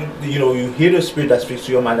your mind, you hear the spirit that speaks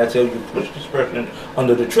to your mind that tells you push this person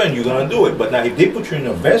under the train, you're gonna do it. But now if they put you in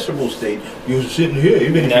a vegetable state, you're sitting here,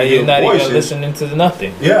 even Now if you you're hear not voices, even listening to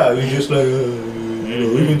nothing. yeah, you're just like,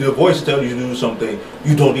 even the voice tells you to do something,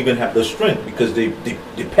 you don't even have the strength, because they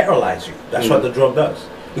paralyze you. That's what the drug does.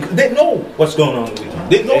 Because they know what's going on with you.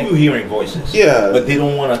 They know you're hearing voices. Yeah. But they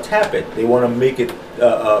don't want to tap it. They want to make it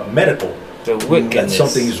medical. The That wickedness.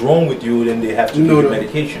 something is wrong with you, then they have to You know give you the-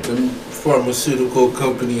 medication. The pharmaceutical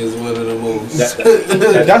company is one of the most.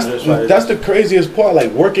 That's the craziest part.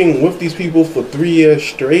 Like working with these people for 3 years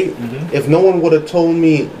straight. If no one would have told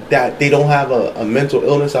me that they don't have a mental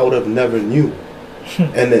illness, I would have never knew.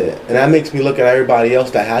 and that makes me look at everybody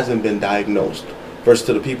else that hasn't been diagnosed versus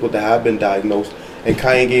to the people that have been diagnosed. And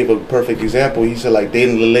Kanye gave a perfect example. He said, like, they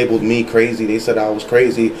labeled me crazy. They said I was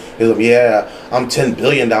crazy. He's like, yeah, I'm $10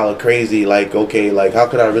 billion crazy. Like, okay, like, how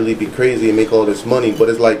could I really be crazy and make all this money? But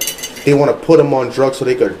it's like they want to put him on drugs so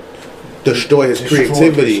they could destroy his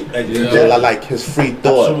creativity, like his free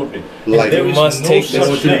thought. Absolutely. Like, There you is must no take such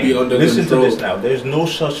this- thing. be under Listen to control. this now. There's no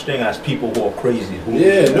such thing as people who are crazy.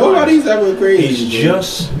 Yeah, nobody's ever crazy. It's bro.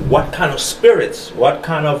 just what kind of spirits, what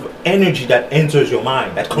kind of energy that enters your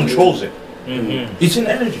mind, that controls it. It's an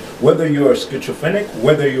energy. Whether you're schizophrenic,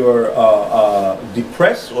 whether you're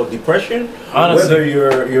depressed or depression, Honestly,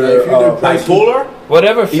 whether you're depressed, bipolar,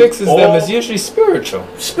 whatever fixes them all is usually spiritual.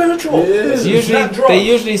 spiritual. It's It's usually not drugs. they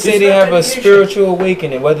usually say It's they not have a medication. spiritual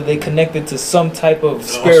awakening, whether they connected to some type of Or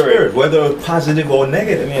spirit. whether positive or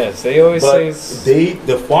negative. Yes, they always say But it's,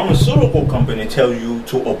 the pharmaceutical company tell you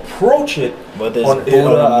to approach it whether it's on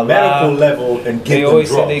Buddha, a medical Allah. level and get They them always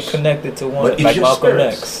say drugs. they connected to one, But it's like your Malcolm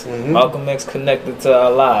spirits. X. Malcolm X connected to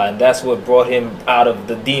Allah, and that's what brought him out of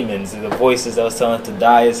the demons, the voices that was telling him to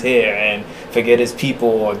dye his hair and forget his people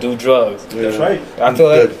or do drugs. That's right. I feel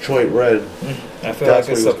like Detroit Red. I feel That's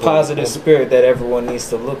like it's what a he was positive spirit that everyone needs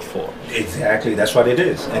to look for. Exactly, that's what it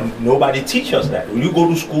is, and nobody teach us that. When you go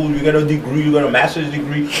to school, you get a degree, you get a master's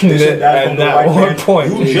degree, this and that from the At white one man.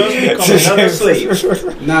 point. You just become another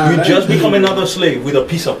slave. Nah, You that- just become another slave with a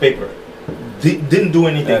piece of paper. Didn't do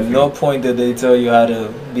anything At for no you. point did they tell you how to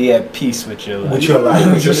be at peace with your life. With your life,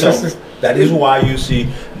 with yourself. That is why you see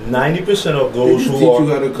 90% of those They who teach are you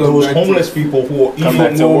how to come those back to- homeless people who are Come eating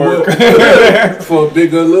back to work. for a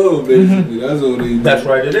bigger love, basically. That's all they do. That's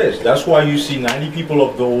right, it is. That's why you see 90 people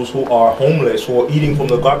of those who are homeless, who are eating from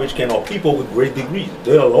the garbage can, are people with great degrees.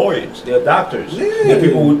 They're lawyers, they're doctors, they're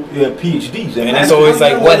people with PhDs. And it's always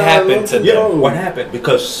like, what happened to yeah, them? what happened?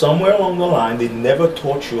 Because somewhere along the line, they never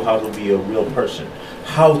taught you how to be a real person,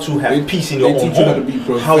 how to have They- peace in your they own teach you how home, to be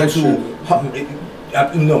how professional.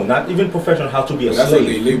 no, not even professional, how to be a That's what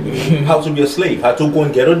they slave. live with. How to be a slave, how to go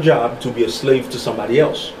and get a job to be a slave to somebody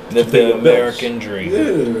else. Live to pay the your bills. American dream.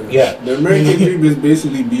 Yeah. Yeah. The American dream is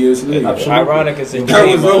basically be a slave. Absolutely. Ironic is a You That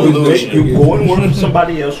dream was always illusion. You go and work for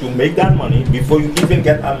somebody else, you make that money. Before you even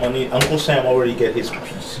get that money, Uncle Sam already get his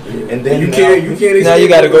piece. And then you can't Now you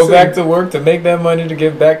got to go escape back to work to make that money to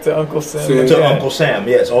give back to Uncle Sam. To to Yeah. Uncle Sam,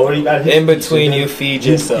 yes, already got his In piece. between, And then you feed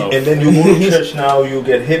yourself. And then you go to church now, you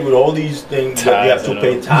get hit with all these things that you have Tithes to and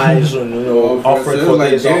pay all. tithes and offering So for like,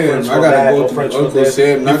 this, damn, offerings I for gotta that, go to offerings for Uncle this.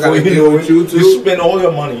 Sam, and I Before gotta you deal know with it, you too. you spend all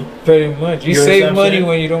your money. Pretty much. You You save understand what I'm money saying?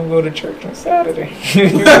 when you don't go to church on Saturday.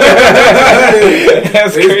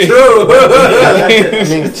 That's It's crazy. true. I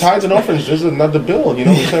mean, tithes and offerings is another bill. You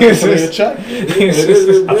know what I'm saying? Put in your check. It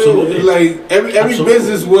is Absolutely. like every Absolutely.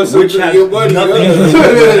 business wants Which something has your money. nothing to do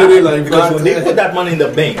They with like, because when they put that money in the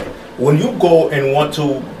bank, when you go and want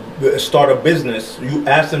to start a business, you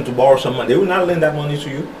ask them to borrow some money. They will not lend that money to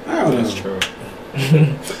you. I don't know. That's true.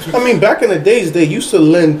 I mean, back in the days, they used to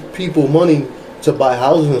lend people money to buy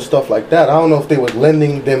houses and stuff like that. I don't know if they were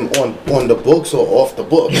lending them on the books or off the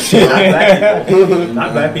books. Not black people.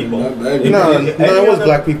 Not black people. Not black No, people. it was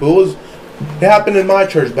black people. It happened in my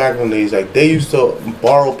church back in the days. Like, they used to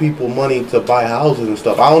borrow people money to buy houses and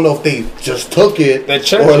stuff. I don't know if they just took it. The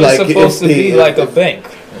church or is like supposed if to they- be like a bank.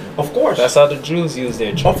 Of course. That's how the Jews use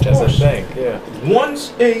their church Of as course. a bank. Yeah.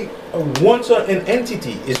 Once an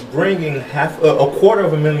entity is bringing a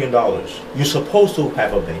 $250,000, you're supposed to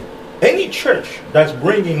have a bank. Any church that's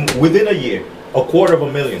bringing within a year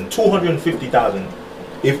 $250,000, 250,000.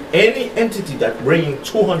 If any entity that's bringing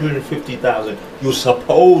 250,000, you're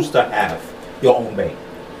supposed to have your own bank.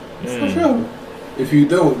 For sure. If you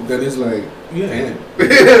don't, then it's like, damn.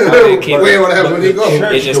 they keep- Where would I have but money the go?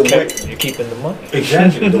 church- They just the kept, you're keeping the money.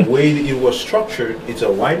 Exactly. The way that it was structured, it's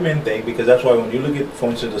a white man thing, because that's why when you look at, for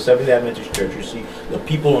instance, the Seventh-day Adventist Church, you see the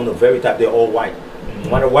people on the very top, they're all white. No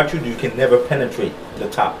matter what you do, you can never penetrate the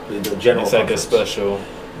top, the general It's like a conference. special.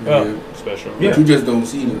 Yeah. Special. Yeah. But you just don't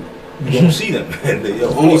see them. You don't see them. And they,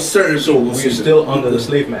 of Only course, certain so people we're see them. still under the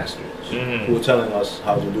slave masters Mhm. who are telling us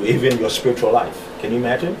how to do even your spiritual life. Can you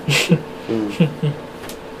imagine?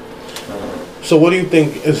 So what do you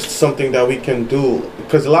think is something that we can do?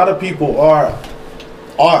 Because a lot of people are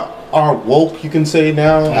woke, you can say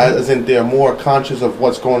now, as in they're more conscious of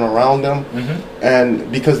what's going around them, and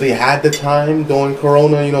because they had the time during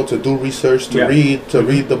Corona, you know, to do research, to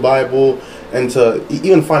read the Bible, and to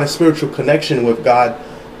even find a spiritual connection with God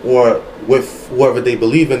or with whoever they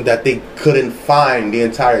believe in that they couldn't find the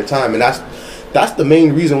entire time, and that's the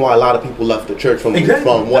main reason why a lot of people left the church from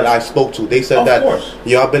what I spoke to. They said Of that, course.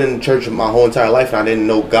 yeah, I've been in church my whole entire life and I didn't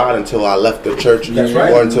know God until I left the church That's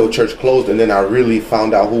right. or until church closed, and then I really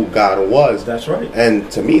found out who God was. That's right. And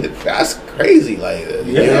to me, that's crazy. Like,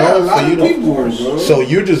 you Yeah, know, a lot so you of don't- people, bro. so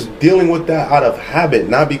you're just dealing with that out of habit,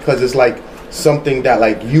 not because it's like something that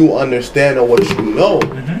like you understand or what you know.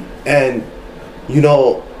 And you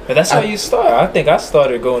know, But that's how you start. I think I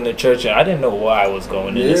started going to church and I didn't know why I was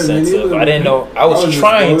going in Yeah, the sense me of neither. I didn't know I I was was just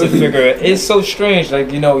trying to going. figure it. It's so strange.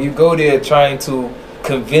 Like, you know, you go there trying to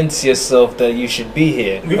convince yourself that you should be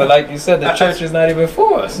here. Yeah. But like you said, the church is not even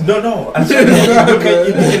for us. No. I said, you look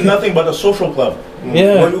at nothing but a social club.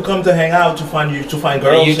 Yeah. When you come to hang out to find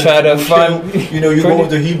girls, you try to find, you go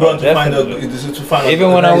into Hebron to find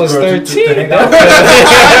even when I was 13.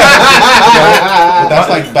 That's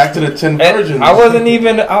like back to the 10 virgins. I wouldn't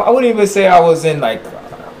even say I was in like,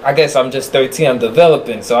 I guess I'm just 13, I'm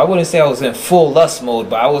developing, so I wouldn't say I was in full lust mode,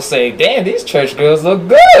 but I would say, damn, these church girls look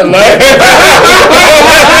good. Like,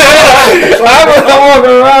 I'm walking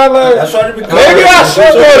around like, that's why maybe I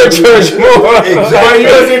should go to church more. Exactly.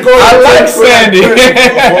 I like Sandy.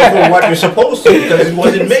 For what you're supposed to, because it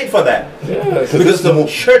wasn't made for that. Yes. Because the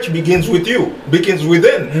church begins with you, begins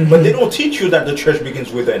within. But they don't teach you that the church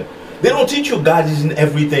begins within. They don't teach you God is in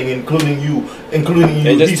everything, including you.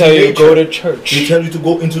 They just tell you to go to church. They tell you to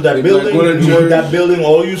go into that building. In that building,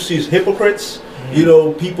 all you see is hypocrites. You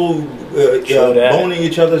know, people boning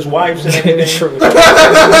each other's wives and everything. True. It was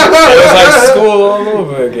like school all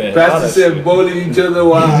over again. Pastor said boning each other's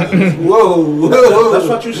wives. Whoa. That's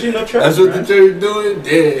what you see in the church. That's what the church doing?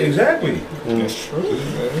 Yeah. Exactly. It's true.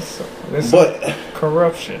 There's But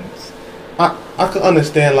corruptions. I can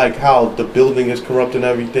understand like how the building is corrupt and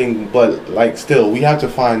everything, but like still we have to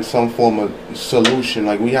find some form of solution.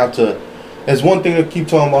 Like we have to. It's one thing to keep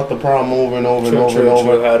talking about the problem over and over and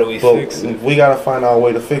over. How do we fix it? We gotta find our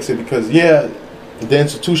way to fix it because the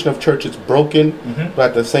institution of church is broken, but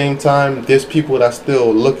at the same time, there's people that are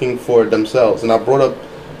still looking for themselves. And I brought up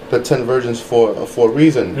the 10 virgins for a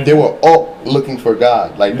reason. They were all looking for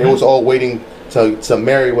God. Like they was all waiting to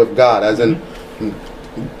marry with God, as in.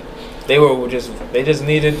 They just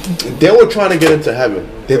needed. They were trying to get into heaven.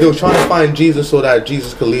 They were trying to find Jesus so that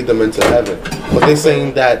Jesus could lead them into heaven. But they're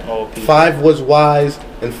saying that 5 was wise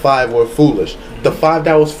and 5 were foolish. The 5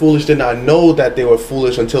 that was foolish did not know that they were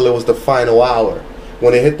foolish until it was the final hour.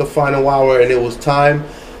 When they hit the final hour and it was time,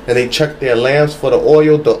 and they checked their lamps for the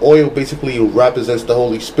oil basically represents the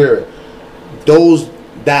Holy Spirit. Those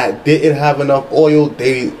that didn't have enough oil,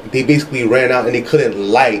 they basically ran out and they couldn't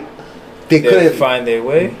light. They couldn't find their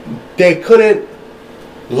way. They couldn't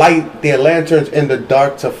light their lanterns in the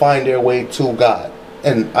dark to find their way to God.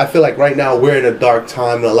 And I feel like right now we're in a dark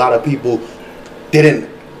time and a lot of people didn't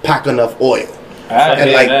pack enough oil. I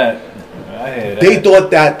hear that. They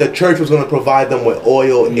thought that the church was going to provide them with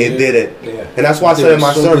oil. It didn't. Yeah. And that's why I said in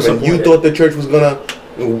my sermon, you thought the church was going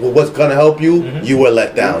to help you, you were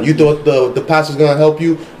let down. You thought the pastor's going to help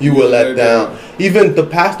you, you were let down. Even the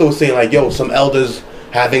pastor was saying like, yo, some elders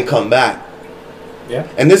haven't come back. Yeah.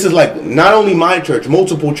 And this is like not only my church,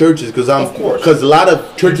 multiple churches, because a lot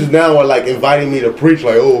of churches now are like inviting me to preach,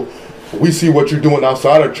 like, oh, we see what you're doing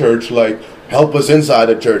outside of church, like help us inside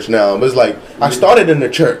the church now. But it's like I started in the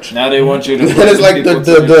church. Now they want you to. And it's like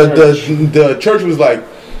the church was like,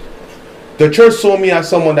 the church saw me as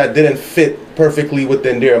someone that didn't fit perfectly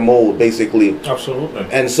within their mold, basically. Absolutely.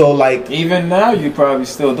 And so like even now you probably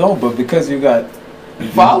still don't, but because you got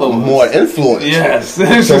followers, more influence. Yes. So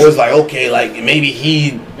it's like, okay, like maybe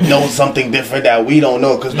he knows something different that we don't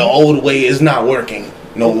know because the old way is not working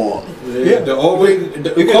no more. Yeah, the old way.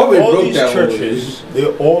 All these churches,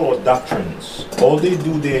 they're all doctrines. All they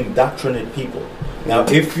do, they indoctrinate people. Now,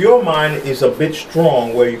 if your mind is a bit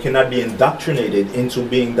strong where you cannot be indoctrinated into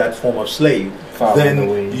being that form of slave,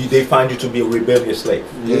 then they find you to be a rebellious slave.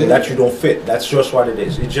 Yeah. That you don't fit. That's just what it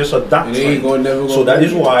is. It's just a doctrine. So that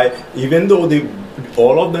is why, even though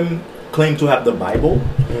all of them claim to have the Bible,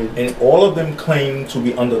 and all of them claim to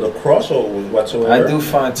be under the cross or whatsoever, I do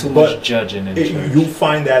find too much judging in church. You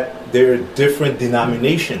find that there are different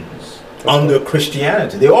denominations under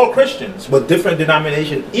Christianity. They're all Christians, but different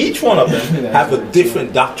denominations. Each one of them have a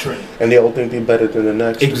different doctrine, and they all think they're better than the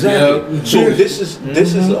next. Exactly. Yeah. So this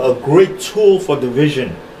is a great tool for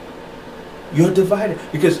division. You're divided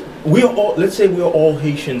because we're all. Let's say we're all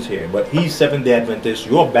Haitians here, but he's Seventh-day Adventist.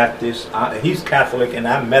 You're Baptist. He's Catholic, and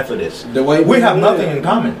I'm Methodist. We have nothing in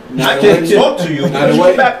common. I can't talk to you because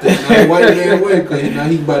you're Baptist. Now the white man win because now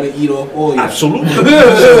he's about to eat off oil. Absolutely.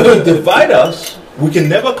 So he divide us. We can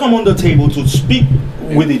never come on the table to speak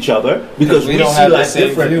with each other because we see life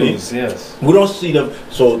differently. Yes. We don't see them.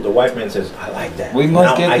 So the white man says, "I like that." We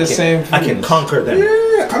must get the same views. I can conquer them.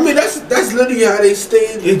 Yeah, I mean that's literally how they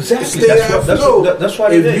stay. Exactly. That's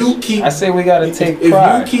what it is. I say we gotta take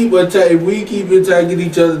pride. If we keep attacking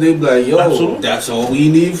each other, they be like, "Yo, absolutely. That's all we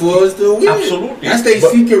need for us to win." Absolutely. That's their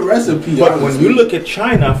secret recipe. But when you look at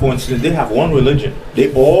China, for instance, they have one religion.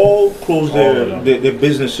 They all close their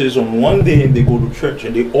businesses on one day and they go to church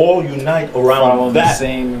and they all unite around that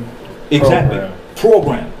same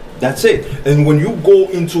program. That's it. And when you go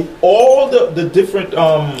into all the different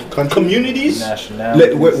communities,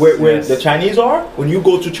 where the Chinese are, when you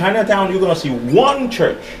go to Chinatown, you're gonna see one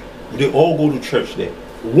church. They all go to church there.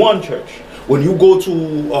 One church. When you go to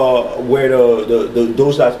where the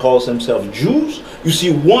those that calls themselves Jews, you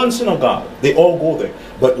see one synagogue. They all go there.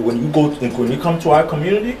 But when you come to our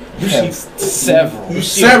community, you see several. You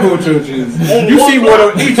see Several churches. on You one see block.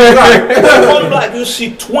 one on each block. On one block, you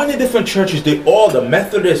see 20 different churches. They all, the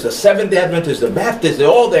Methodists, the Seventh-day Adventists, the Baptists, they're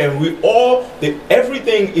all there, and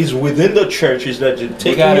everything is within the churches that you're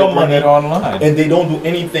taking your money it online, and they don't do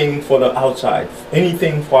anything for the outside,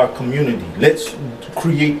 anything for our community. Let's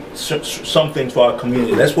create something for our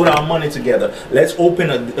community. Let's put our money together. Let's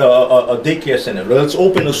open a daycare center. Let's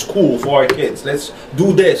open a school for our kids. Let's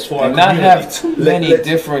do this for and our not community. have too many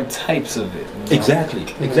different types of it. You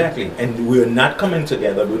know? Exactly. And we're not coming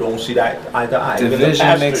together. We don't see that eye to eye. Even the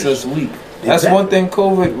Division makes pastors. us weak. That's one thing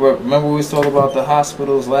COVID, remember we was talking about the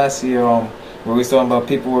hospitals last year, where we was talking about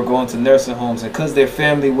people were going to nursing homes, and because their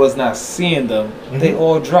family was not seeing them, they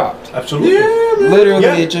all dropped. Absolutely. Yeah, man. Literally,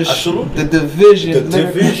 Yeah, it just, absolutely. the division. The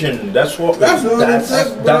division, that's That's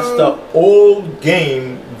the old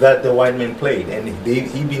game that the white man played, and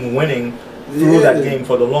he been winning through that game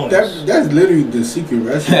for the longest. That's literally the secret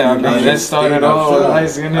recipe. Yeah, I mean, that started all with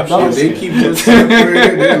ice in the Absolutely. They keep us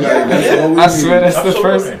separated. They're like, that's all we I swear need. that's the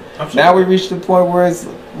first. Absolutely. Now we reached the point where it's,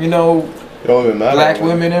 you know, It don't even matter. black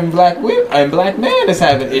women and black men is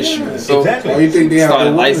having issues. So Exactly. Oh, you think they have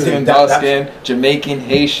started the light woman? skin, That- dark that's- skin, Jamaican,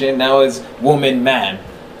 Haitian. Now it's woman, man.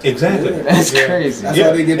 Exactly. That's Yeah. crazy. That's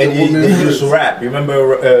how they get the and woman they first. just rap.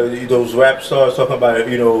 Remember those rap stars talking about,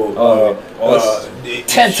 you know, it's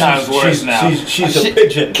 10 times worse now. She's a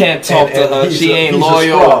pigeon. Can't talk and to her. he's She ain't he's a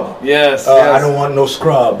loyal. scrub. Yes, I yes. don't want no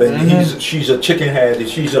scrub. And she's a chicken head. And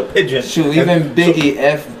she's a pigeon. Shoot, And even so- Biggie,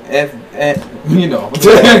 you know.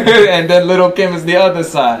 And then Little Kim is the other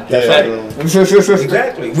side. That's Yeah. right.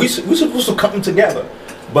 Exactly. We're supposed to come together.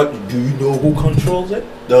 But do you know who controls it?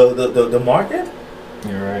 The market?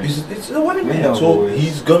 You're right. It's the white We man. know So who it is.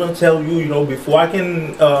 he's gonna tell you, you know, before I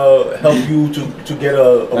can help you to get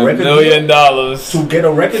a $1 record million. deal, to get a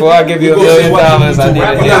record Before I deal, give you we $1 go see million, what you I to need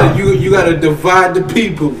rap a about. hit. You gotta divide the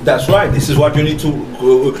people. That's right. This is what you need to.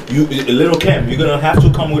 Little Cam, you're gonna have to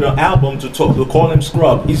come with an album to call him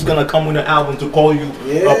Scrub. He's gonna come with an album to call you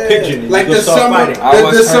a pigeon. And Like you're the gonna start Summer,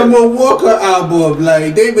 fighting. the Summer Walker album.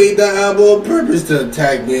 Like they made that album on purpose to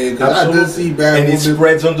attack me. Cause I just see bad and it women.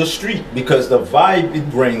 spreads on the street because the vibe it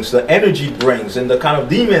brings, the energy it brings, and the kind of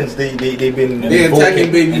demons they've been They attacking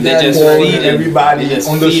invoking. baby And they daddy. just For feeding everybody they just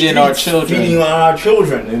on the feeding streets, our children. feeding our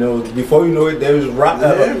children. You know, before you know it, there's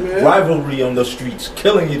man. rivalry on the streets,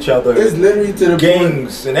 killing each other, It's literally to the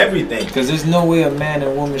gangs and everything. Because there's no way a man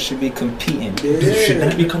and woman should be competing. point. It should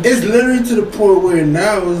not be It's literally to the point where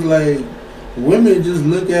now it's like women just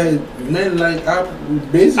look at men like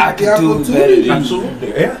basically I could do better opportunity. than Absolutely,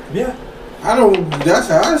 yeah. I don't. That's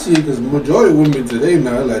how I see it. Because majority of women today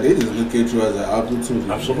now, like they just look at you as an opportunity.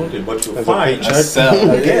 Absolutely, but you As a find paycheck. A sell.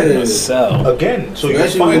 again, A sell. again. So you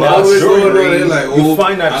Especially find when that COVID going on, they're during, like, you oh,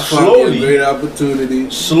 find that I found me a slowly, great opportunity.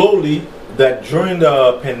 slowly that during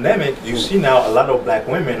the pandemic, you see now a lot of black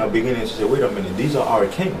women are beginning to say, "Wait a minute, these are our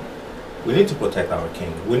king. We need to protect our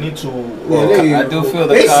king. We need to." I do feel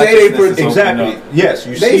the They say they consciousness is exactly. opening up. Yes,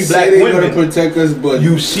 you They see black say they're gonna women. protect us, but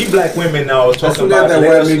You see black women now talking what about that let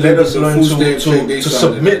white us, man let did us with the learn food stamp check they to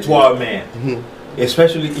started. submit to our man,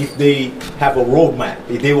 especially if they have a roadmap.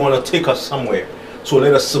 If they want to take us somewhere, so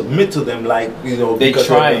let us submit to them, like you know, They because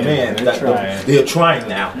trying, of the man. they're that trying. they're trying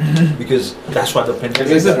now because that's what the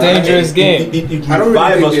pandemic. It's a is. dangerous game. It I don't really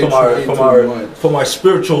revives think us they're from trying too much. our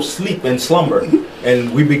spiritual sleep and slumber,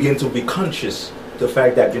 and we begin to be conscious. The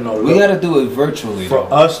fact that you know We look, gotta do it virtually. for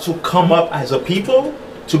though. us to come up as a people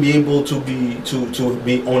to be able to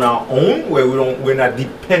be on our own where we're not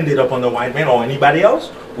dependent upon the white man or anybody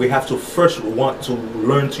else. We have to first want to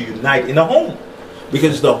learn to unite in the home,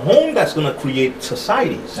 because it's the home that's going to create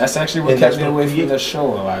societies. That's actually what And kept that's me what away from create- the show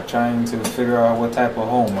a lot, trying to figure out what type of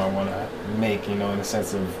home I want to make, you know, in the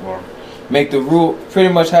sense of, or make the rule,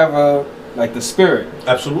 pretty much have a, like the spirit.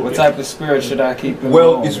 Absolutely. What type of spirit should I keep in my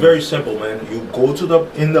Well, home? it's very simple, man. You go to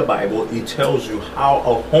in the Bible, it tells you how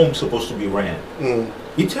a home's supposed to be ran.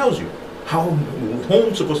 It tells you how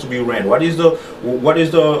home's supposed to be ran. What is the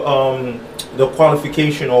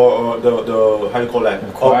qualification or the how you call that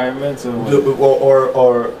requirements or what?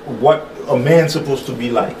 or what a man's supposed to be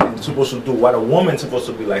like, and supposed to do, what a woman's supposed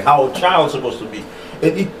to be like, how a child's supposed to be.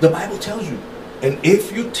 The Bible tells you. And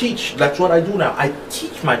if you teach, that's what I do now. I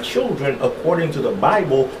teach my children according to the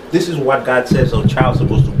Bible. This is what God says a child's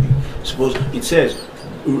supposed to be. It says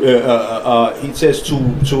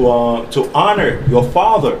to honor your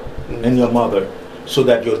father and your mother, so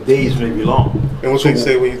that your days may be long. And what they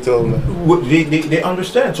say when you tell them that? They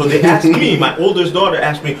understand. So they ask me. My oldest daughter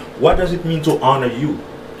asked me, "What does it mean to honor you?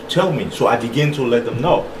 tell me. So I begin to let them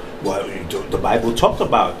know what the Bible talked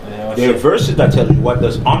about. Yeah, There are verses that tell you what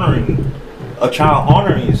does a child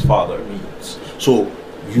honoring his father means. So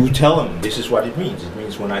you tell him this is what it means. It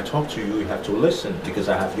means when I talk to you, you have to listen because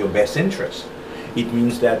I have your best interest. It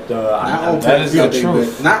means that that is the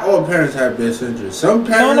truth. Not all parents have best interest. Some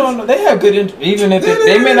parents. No. They have good. Even if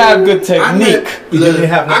they may not have good technique.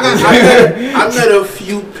 I met a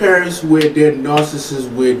few parents where they're narcissists,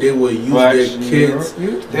 where they will use their kids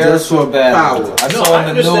just for power. I saw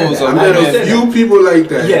in the news. I met a few people like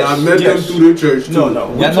that. Yes, I met them through the church too. Y'all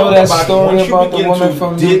know that story about the woman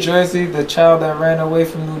from New Jersey, the child that ran away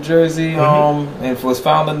from New Jersey, and was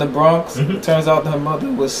found in the Bronx. Turns out her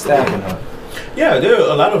mother was stabbing her. Yeah, there are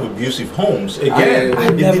a lot of abusive homes. Again, I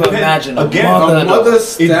never imagined a mother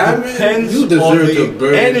stabbing. You deserve to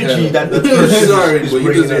burn energy in hell. that the person is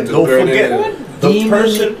bringing in. Don't forget,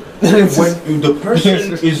 the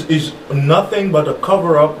person is nothing but a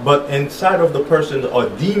cover up. But inside of the person are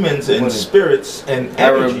demons and spirits and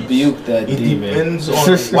energies. I rebuke that demon. It depends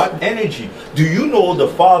on what energy. Do you know the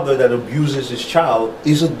father that abuses his child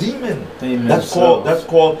is a demon? That's called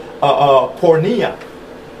pornea.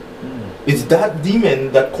 It's that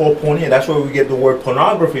demon that called pornea. That's where we get the word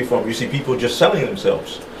pornography from. You see people just selling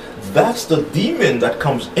themselves. That's the demon that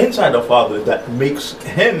comes inside the father that makes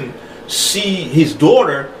him see his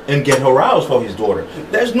daughter and get aroused for his daughter.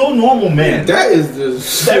 There's no normal man. There is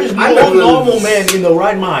no normal man in the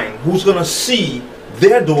right mind who's gonna see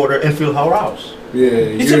their daughter and feel aroused. Yeah,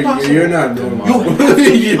 it's impossible. You're not normal. You have to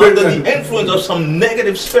be under the influence of some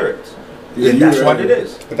negative spirit. Yeah, and that's what it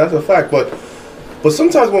is. But that's a fact. But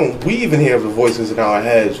sometimes when we even hear the voices in our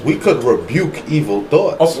heads, we could rebuke evil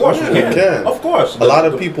thoughts. Of course we can. Of course. A lot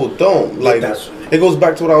of people don't. Like, it goes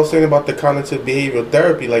back to what I was saying about the cognitive behavioral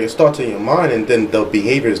therapy. Like, it starts in your mind and then the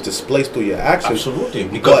behavior is displaced through your actions. Absolutely.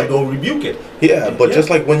 Because you don't rebuke it. Yeah, but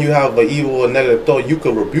just like when you have an evil or negative thought, you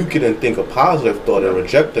could rebuke it and think a positive thought and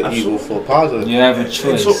reject the evil for positive. You have a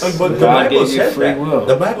choice. But the Bible says that.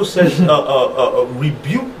 The Bible says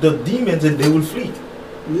rebuke the demons and they will flee.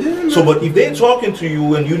 Yeah, so, but if they're talking to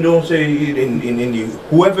you and you don't say in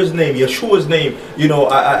whoever's name, Yeshua's name,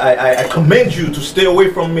 I commend you to stay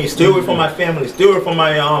away from me, stay away from my family, stay away from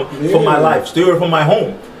my from my life, stay away from my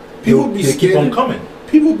home. They keep on coming.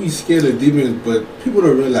 People be scared of demons, but people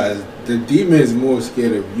don't realize the demon is more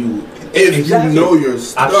scared of you if you know your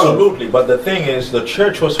stuff. Absolutely, but the thing is, the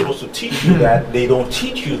church was supposed to teach you that. They don't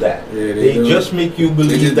teach you that. Yeah, they just make you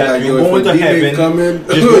believe that like, you're going to heaven.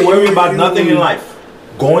 Just don't worry about nothing in life.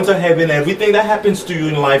 Going to heaven, everything that happens to you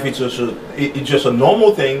in life, it's just a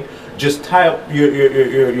normal thing. Just tie up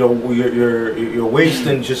your waist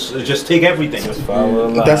and just take everything.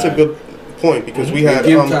 That's a good point because we had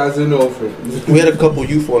we had a couple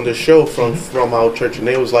youth on the show from our church, and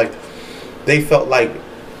they felt like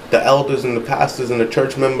the elders and the pastors and the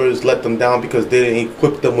church members let them down because they didn't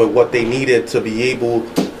equip them with what they needed to be able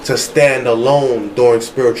to stand alone during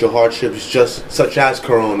spiritual hardships, just such as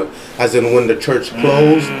Corona. As in, when the church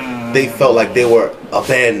closed, they felt like they were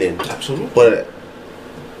abandoned. Absolutely. But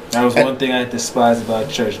that was one thing I despised about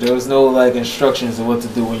church. There was no instructions of what to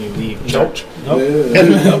do when you leave church. Nope.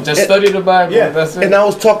 And just study the Bible. Yeah. That's it. And I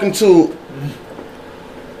was talking to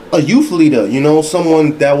a youth leader,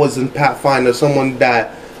 someone that was in Pathfinder, someone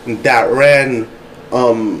that ran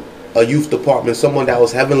a youth department, someone that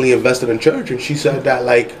was heavily invested in church, and she said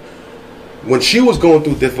that when she was going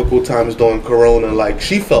through difficult times during Corona,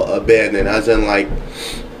 she felt abandoned, as in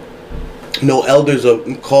no elders are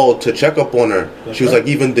called to check up on her. She was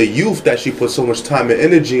even the youth that she put so much time and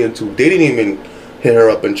energy into, they didn't even hit her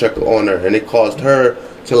up and check on her, and it caused her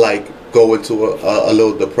to go into a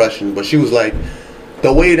little depression. But she was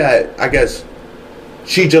the way that I guess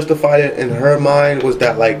she justified it in her mind was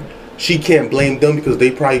that she can't blame them because they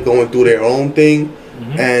probably going through their own thing,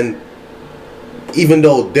 and even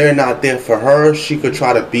though they're not there for her, she could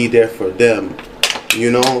try to be there for them,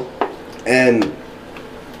 and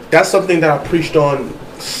that's something that I preached on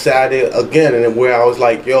Saturday again, and where I was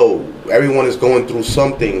like, yo, everyone is going through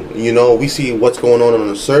something, we see what's going on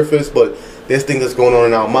the surface, but there's things that's going on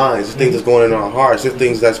in our minds, there's things that's going on in our hearts, there's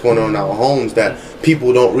things that's going on in our homes that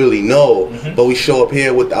people don't really know, but we show up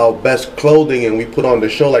here with our best clothing and we put on the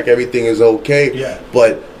show like everything is okay,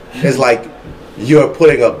 but it's you're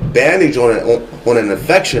putting a bandage on it, on an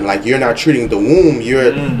infection. Like you're not treating the womb.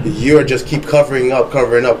 You're just keep covering up,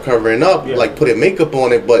 Yeah. like putting makeup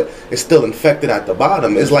on it, but it's still infected at the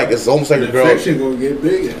bottom. It's like it's almost like a girl. Infection gonna get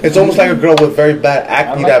bigger. It's almost like a girl with very bad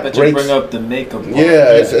acne I like that that you breaks. bring up the makeup. part.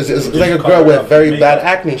 Yeah, it's like a girl cover with up very the bad makeup.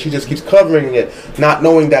 acne. She just keeps covering it, not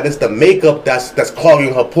knowing that it's the makeup that's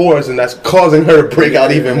clogging her pores and that's causing her to break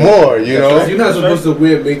out even more. You know? You're not supposed to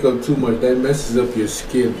wear makeup too much. That messes up your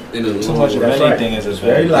skin in the Too long much of run. That's right. anything is It's a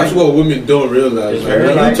very bad. light. That's what women don't realize. It's Like, very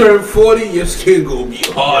when light. you turn 40, your skin gonna be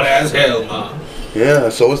hard as hell, man. Yeah.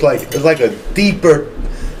 So it's like a deeper.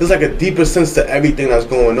 There's like a deeper sense to everything that's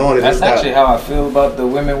going on. It's That's just actually how I feel about the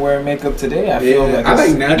women wearing makeup today. I feel Yeah, like I it's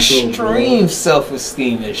like natural, extreme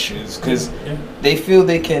self-esteem issues because Yeah. they feel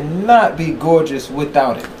they cannot be gorgeous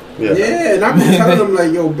without it. Yeah, and I've been telling them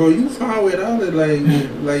like, yo, bro, you fine without it.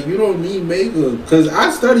 Like you don't need makeup. Cause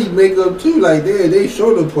I studied makeup too. Like they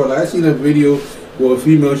showed the part. Like, I seen a video where a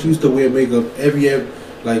female, she used to wear makeup every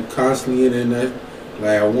like constantly, and then that,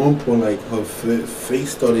 like at one point, like her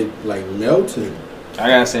face started like melting. I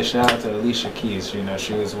gotta say, shout out to Alicia Keys. You know,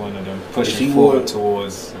 she was one of them pushing She forward was.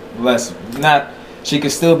 towards less. Not, she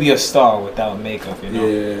could still be a star without makeup. You know.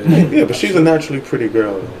 Yeah. Yeah, but she's a naturally pretty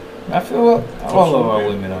girl. I feel all of our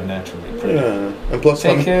women are naturally pretty. Yeah, and plus,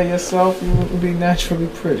 Take care of yourself, you will be naturally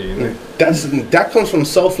pretty. Like, that comes from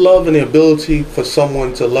self-love and the ability for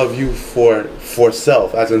someone to love you for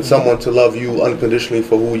self, as in someone to love you unconditionally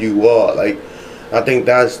for who you are. Like, I think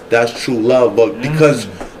that's true love. But because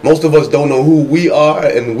most of us don't know who we are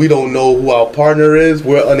and we don't know who our partner is,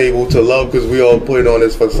 we're unable to love because we all put on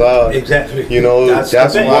this facade. Exactly. You know, that's the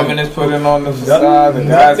thing. why. woman is putting on the facade, the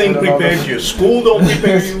guys Nothing putting on the prepares you. School don't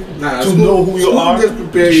prepare you Nah, to school- know who you school are. just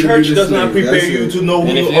prepare you to Church be does the not slave. prepare That's you it. to know who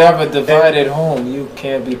And if you you are. have a divided home, you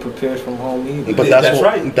can't be prepared from home either. But That's what,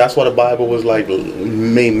 right. That's why the Bible was like,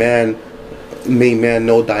 may man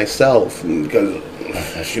know thyself, because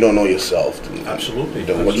if you don't know yourself, Absolutely.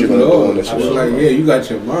 then what You you gonna do in know, this I was world? like, yeah, you got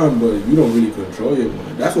your mind, but you don't really control your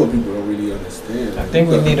mind. That's what people don't really understand. I think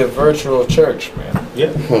we need a virtual church, man.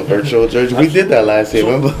 Yeah. Virtual church. We did that last year.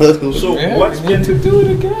 Remember? So Yeah, what's we need been to do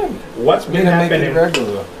it again. what's We been need to make it happening?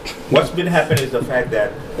 regular. What's been happening is the fact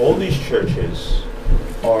that all these churches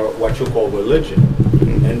are what you call religion,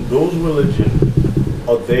 and those religions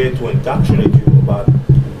are there to indoctrinate you about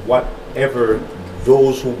whatever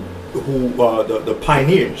those who the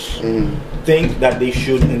pioneers think that they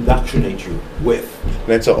should indoctrinate you with.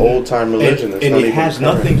 And it's an old time religion. And It's not it even has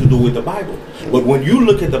current. nothing to do with the Bible. But when you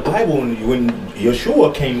look at the Bible, when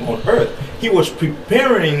Yeshua came on earth, he was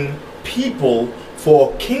preparing people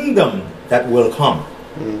for a kingdom that will come.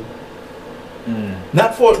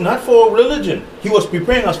 Not for religion. He was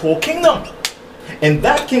preparing us for a kingdom. And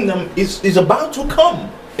that kingdom is about to come.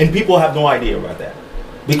 And people have no idea about that.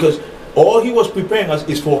 Because all he was preparing us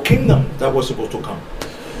is for a kingdom that was supposed to come.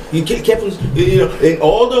 He kept us, and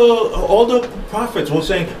all the prophets were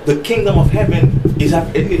saying the kingdom of heaven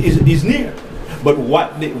is near. But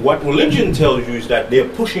what religion tells you is that they're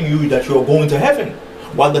pushing you that you're going to heaven,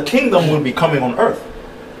 while the kingdom will be coming on earth.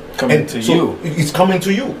 Coming to so you. It's coming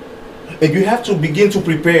to you. And you have to begin to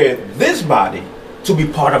prepare this body to be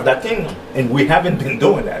part of that kingdom. And we haven't been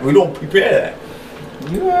doing that. We don't prepare that.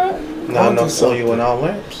 Yeah. Not enough oil in our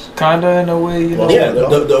lamps. Kinda in a way, you know. Yeah,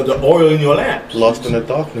 the oil in your lamps. Lost in the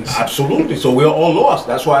darkness. Absolutely. So we're all lost.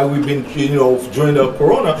 That's why we've been, during the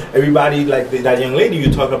corona, everybody, like that young lady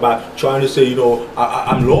you talk about, trying to say,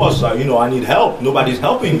 I'm lost, I need help. Nobody's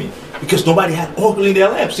helping me. Because nobody had oil in their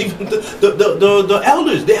lamps. Even the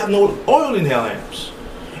elders, they have no oil in their lamps.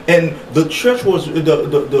 And the church was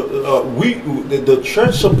the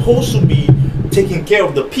church supposed to be taking care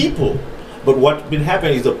of the people, but what's been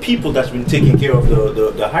happening is the people that's been taking care of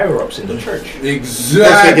the higher ups in the church. Exactly.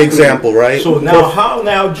 Perfect example, right? So how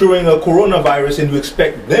now during a coronavirus, and you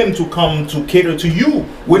expect them to come to cater to you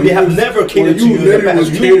when they have never catered to you in the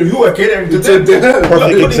past? You were catering to them.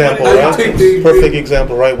 Perfect example, right? think they- Perfect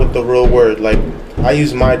example, right? With the real word. Like, I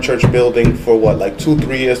used my church building for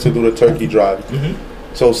 2-3 years to do the turkey drive.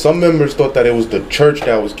 So some members thought that it was the church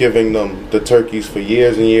that was giving them the turkeys for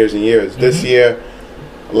years and years and years. This year,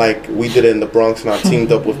 like we did it in the Bronx, and I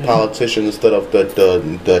teamed up with politicians instead of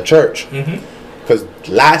the church. Because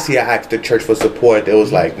last year I asked the church for support. It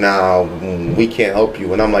was like, nah, we can't help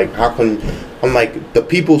you. And I'm like, how come? I'm like, the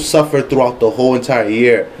people suffered throughout the whole entire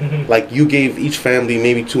year. Like, you gave each family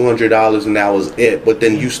maybe $200 and that was it. But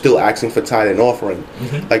then you still asking for tithe and offering.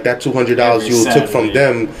 Like, that $200 Every you took from Saturday.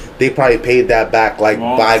 them, they probably paid that back like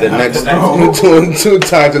Long by the time. next No. two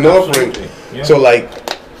tithes and offering. Yeah. So like,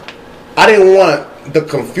 I didn't want the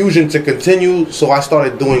confusion to continue, so I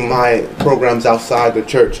started doing my programs outside the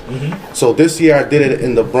church. So this year I did it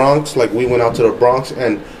in the Bronx. Like, we went out to the Bronx,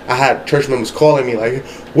 and I had church members calling me like,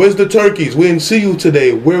 "Where's the turkeys? We didn't see you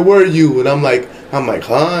today. Where were you?" And I'm like,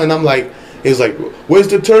 huh? And I'm like, it was like, "Where's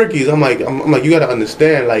the turkeys?" I'm like, you gotta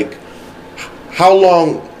understand, like, how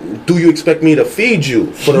long do you expect me to feed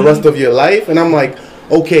you for the rest of your life? And I'm like,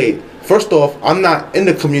 okay, first off, I'm not in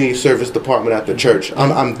the community service department at the church.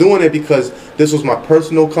 I'm doing it because this was my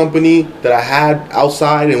personal company that I had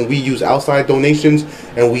outside, and we use outside donations,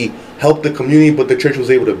 and we helped the community, but the church was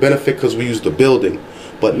able to benefit because we used the building.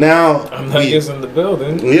 But now I'm not using the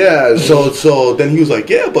building. Yeah, so then he was like,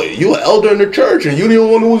 "Yeah, but you an elder in the church, and you the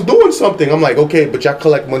only one who was doing something." I'm like, "Okay, but y'all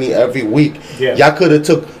collect money every week. Yeah. Y'all could have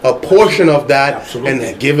took a portion of that Absolutely.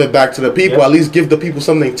 and give it back to the people. Yeah. At least give the people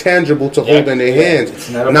something tangible to hold in their hands.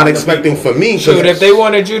 It's Not, about the expecting people. for me." Shoot, if they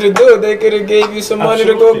wanted you to do it, they could have gave you some money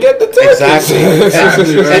to go Absolutely. get the turkeys.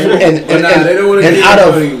 Exactly. But nah, they don't want to and give out you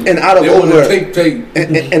of money. and out of They want over to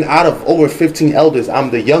take. and out of over 15 elders,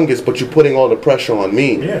 I'm the youngest, but you're putting all the pressure on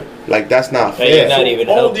me. Yeah. Like, that's not Hey, you're fair. not So even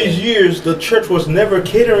all helping. these years, the church was never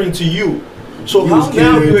catering to you. So You was how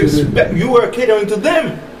now catering you to them. expect you were catering to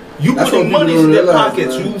them? You That's putting what people money don't in their realize,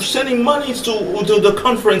 pockets. man. You sending money to the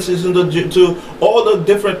conferences and to all the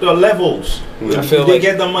different levels. I feel they like-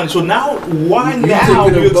 get the money. So now, why You now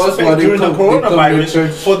taking you a bus while expect they during the come to coronavirus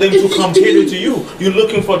church? for them to come cater to you? You're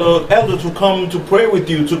looking for the elder to come to pray with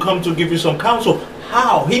you, to come to give you some counsel.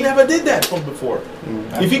 How? He never did that from before.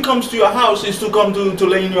 If he comes to your house, it's to come to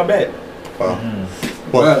lay in your bed. Wow.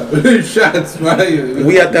 Well, Wow. Shots fired.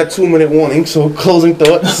 we had that 2-minute warning, so closing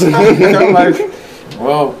thoughts. I'm like,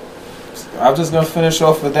 well, I'm just gonna finish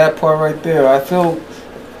off with that part right there. I feel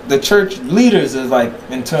the church leaders is like,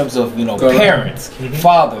 in terms of, Correct. parents,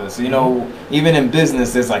 fathers, even in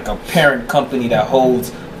business, there's like a parent company that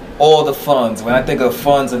holds all the funds. When I think of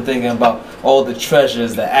funds, I'm thinking about all the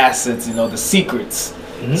treasures, the assets, the secrets,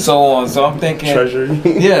 so on. So I'm thinking, Treasury.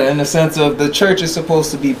 yeah, in the sense of the church is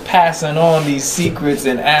supposed to be passing on these secrets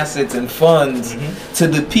and assets and funds to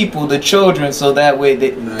the people, the children, so that way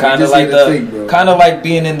they Nah, kind you of just like need to think, bro. kind of like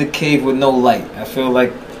being in the cave with no light. I feel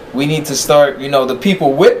like we need to start, the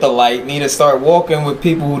people with the light need to start walking with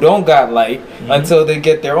people who don't got light until they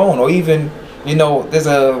get their own, or even. There's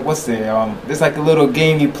there's like a little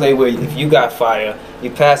game you play where if you got fire,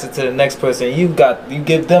 you pass it to the next person, you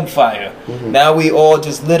give them fire. Now we all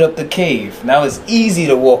just lit up the cave. Now it's easy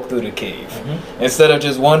to walk through the cave. Instead of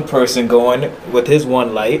just one person going with his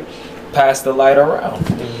one light, pass the light around.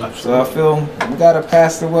 So I feel we gotta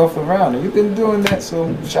pass the wealth around, and you've been doing that,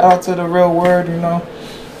 so shout out to the real word,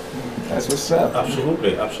 That's what's up.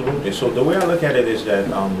 Absolutely, absolutely. So the way I look at it is that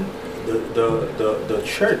the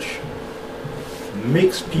church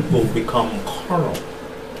makes people become carnal.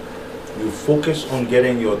 You focus on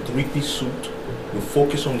getting your 3-piece suit. You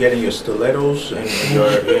focus on getting your stilettos and your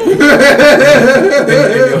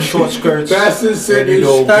short skirts.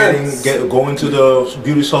 And, going to the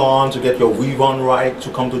beauty salon to get your weave on right to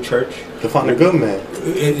come to church. To find a good man.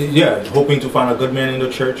 Yeah, hoping to find a good man in the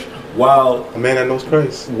church. While A man that knows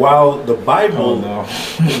Christ. the Bible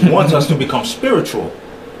wants us to become spiritual.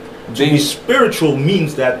 To be spiritual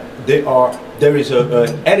means that there is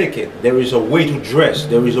an etiquette, there is a way to dress,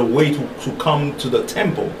 there is a way to come to the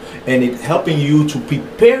temple, and it's helping you to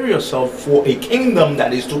prepare yourself for a kingdom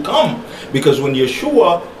that is to come. Because when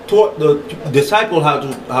Yeshua taught the disciple how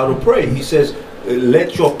to pray, he says,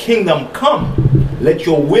 "Let your kingdom come, let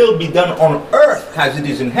your will be done on earth as it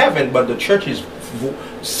is in heaven." But the church is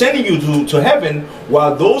sending you to heaven,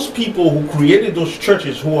 while those people who created those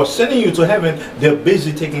churches who are sending you to heaven, they're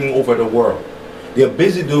busy taking over the world. They're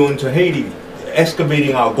busy going to Haiti,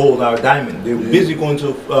 excavating our gold, our diamond. They're busy going to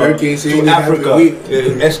Africa,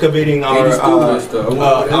 excavating our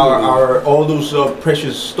all those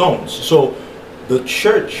precious stones. So the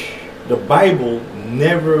church, the Bible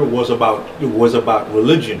never was about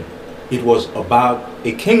religion. It was about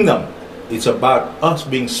a kingdom. It's about us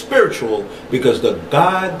being spiritual, because the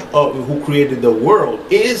God who created the world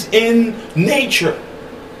is in nature.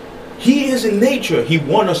 He is in nature. He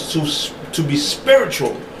wants us to be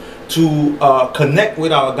spiritual, to connect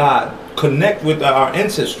with our God, connect with our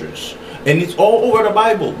ancestors. And it's all over the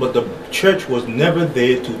Bible, but the church was never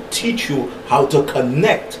there to teach you how to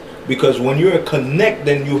connect. Because when you're connect,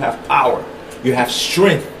 then you have power, you have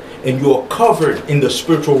strength, and you are covered in the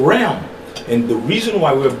spiritual realm. And the reason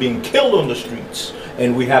why we're being killed on the streets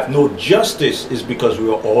and we have no justice is because we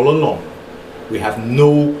are all alone. We have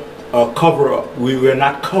no cover up. We were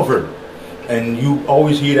not covered. And you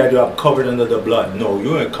always hear that you are covered under the blood. No,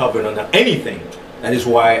 you ain't covered under anything. That is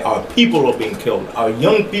why our people are being killed. Our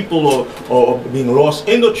young people are being lost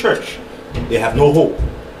in the church. They have no hope.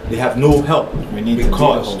 They have no help. We need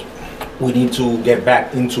because we need to get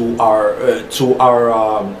back into our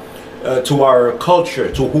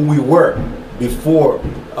culture, to who we were before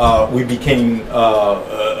we became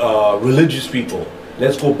religious people.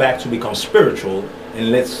 Let's go back to become spiritual,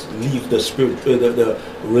 and let's leave the the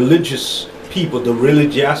religious people, the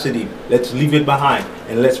religiosity. Let's leave it behind,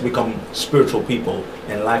 and let's become spiritual people,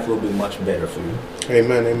 and life will be much better for you.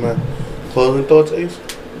 Amen, amen. Closing thoughts, Ace?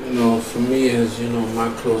 You know, for me is, my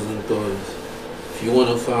closing thought is, if you want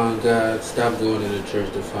to find God, stop going to the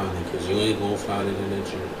church to find it, because you ain't going to find it in the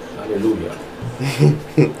church. Hallelujah.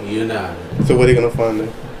 You're not. So what are you going to find it?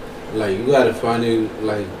 Like, you got to find it,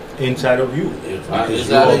 like, inside of you. Inside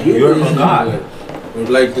of you. You're a God.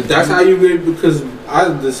 Like, that's how you get, because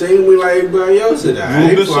the same way like everybody else did.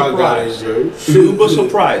 You'll be surprised. You'll be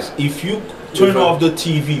surprised. If you turn off the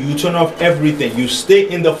TV, you turn off everything, you stay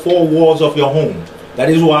in the four walls of your home. That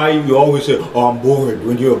is why you always say, "Oh, I'm bored,"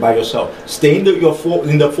 when you're by yourself. Stay in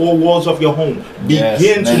the four walls of your home.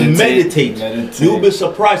 Begin to meditate. You'll be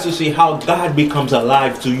surprised to see how God becomes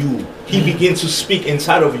alive to you. He begins to speak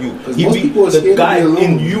inside of you. The guy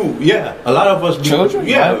in you. Yeah, a lot of us children.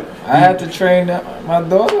 Yeah, I had to train my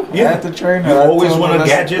daughter. Yeah. I had to train her. You always want a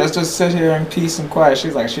gadget. Let's just sit here in peace and quiet.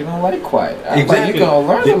 She's like, she don't like quiet. I'm exactly. Like, you gonna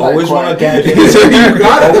learn they to always like want a quiet. gadget.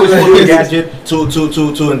 Always want a gadget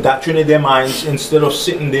to indoctrinate their minds instead of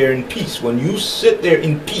sitting there in peace. When you sit there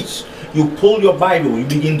in peace, you pull your Bible, you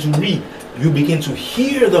begin to read. You begin to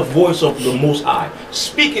hear the voice of the Most High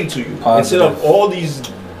speaking to you. Positive. Instead of all these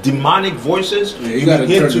demonic voices, you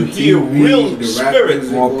begin to hear real spirits,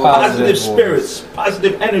 positive spirits,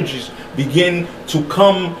 positive energies begin to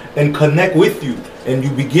come and connect with you, and you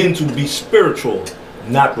begin to be spiritual,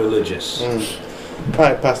 not religious. All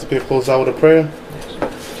right, Pastor Pierre, close out with a prayer.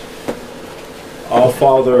 Our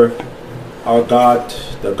Father, our God,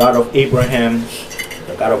 the God of Abraham,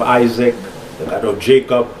 the God of Isaac, the God of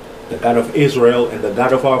Jacob, the God of Israel, and the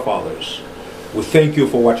God of our fathers, we thank you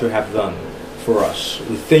for what you have done for us.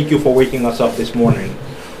 We thank you for waking us up this morning.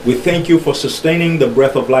 We thank you for sustaining the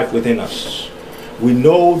breath of life within us. We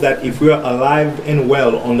know that if we are alive and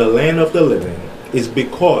well on the land of the living, it's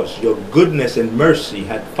because your goodness and mercy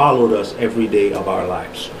had followed us every day of our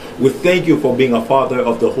lives. We thank you for being a father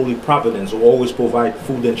of the Holy Providence who always provide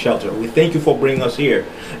food and shelter. We thank you for bringing us here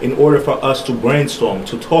in order for us to brainstorm,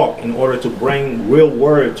 to talk, in order to bring real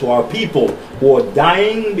word to our people who are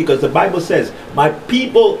dying, because the Bible says, my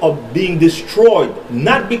people are being destroyed,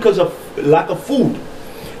 not because of lack of food,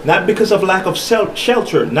 not because of lack of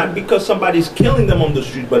shelter, not because somebody's killing them on the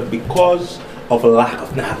street, but because of a lack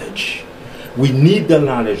of knowledge. We need the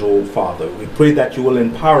knowledge, oh Father. We pray that you will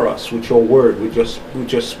empower us with your word, with your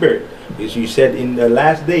spirit. As you said in the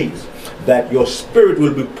last days, that your spirit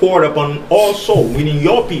will be poured upon all souls, meaning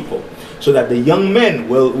your people, so that the young men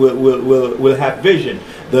will have vision.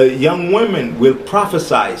 The young women will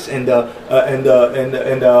prophesy, and the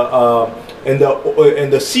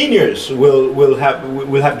seniors will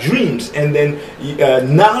have dreams, and then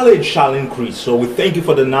knowledge shall increase. So we thank you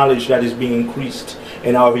for the knowledge that is being increased.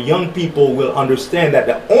 And our young people will understand that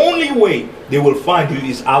the only way they will find you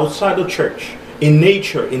is outside the church, in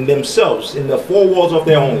nature, in themselves, in the four walls of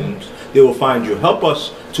their homes. They will find you. Help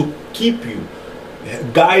us to keep you.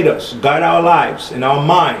 Guide us, guide our lives and our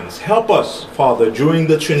minds. Help us, Father, during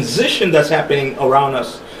the transition that's happening around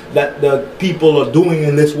us, that the people are doing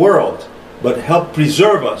in this world. But help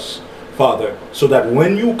preserve us, Father, so that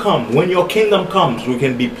when you come, when your kingdom comes, we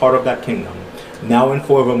can be part of that kingdom. Now and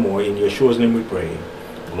forevermore. In Yeshua's name we pray.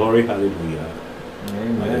 Glory, hallelujah.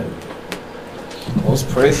 Amen. Most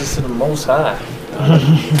praises to the Most High.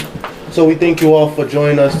 So we thank you all for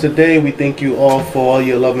joining us today. We thank you all for all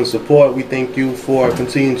your love and support. We thank you for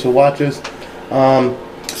continuing to watch us.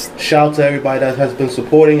 Shout out to everybody that has been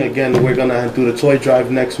supporting. Again, we're going to do the toy drive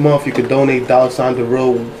next month. You could donate $, the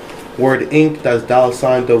real word Inc. That's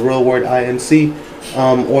 $, the real word INC.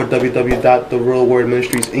 Or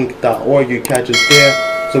www.therealwordministriesinc.org. You catch us there.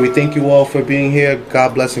 So we thank you all for being here.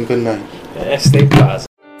 God bless and good night. Yeah, stay positive.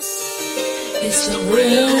 It's the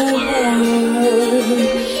real world.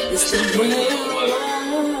 It's the real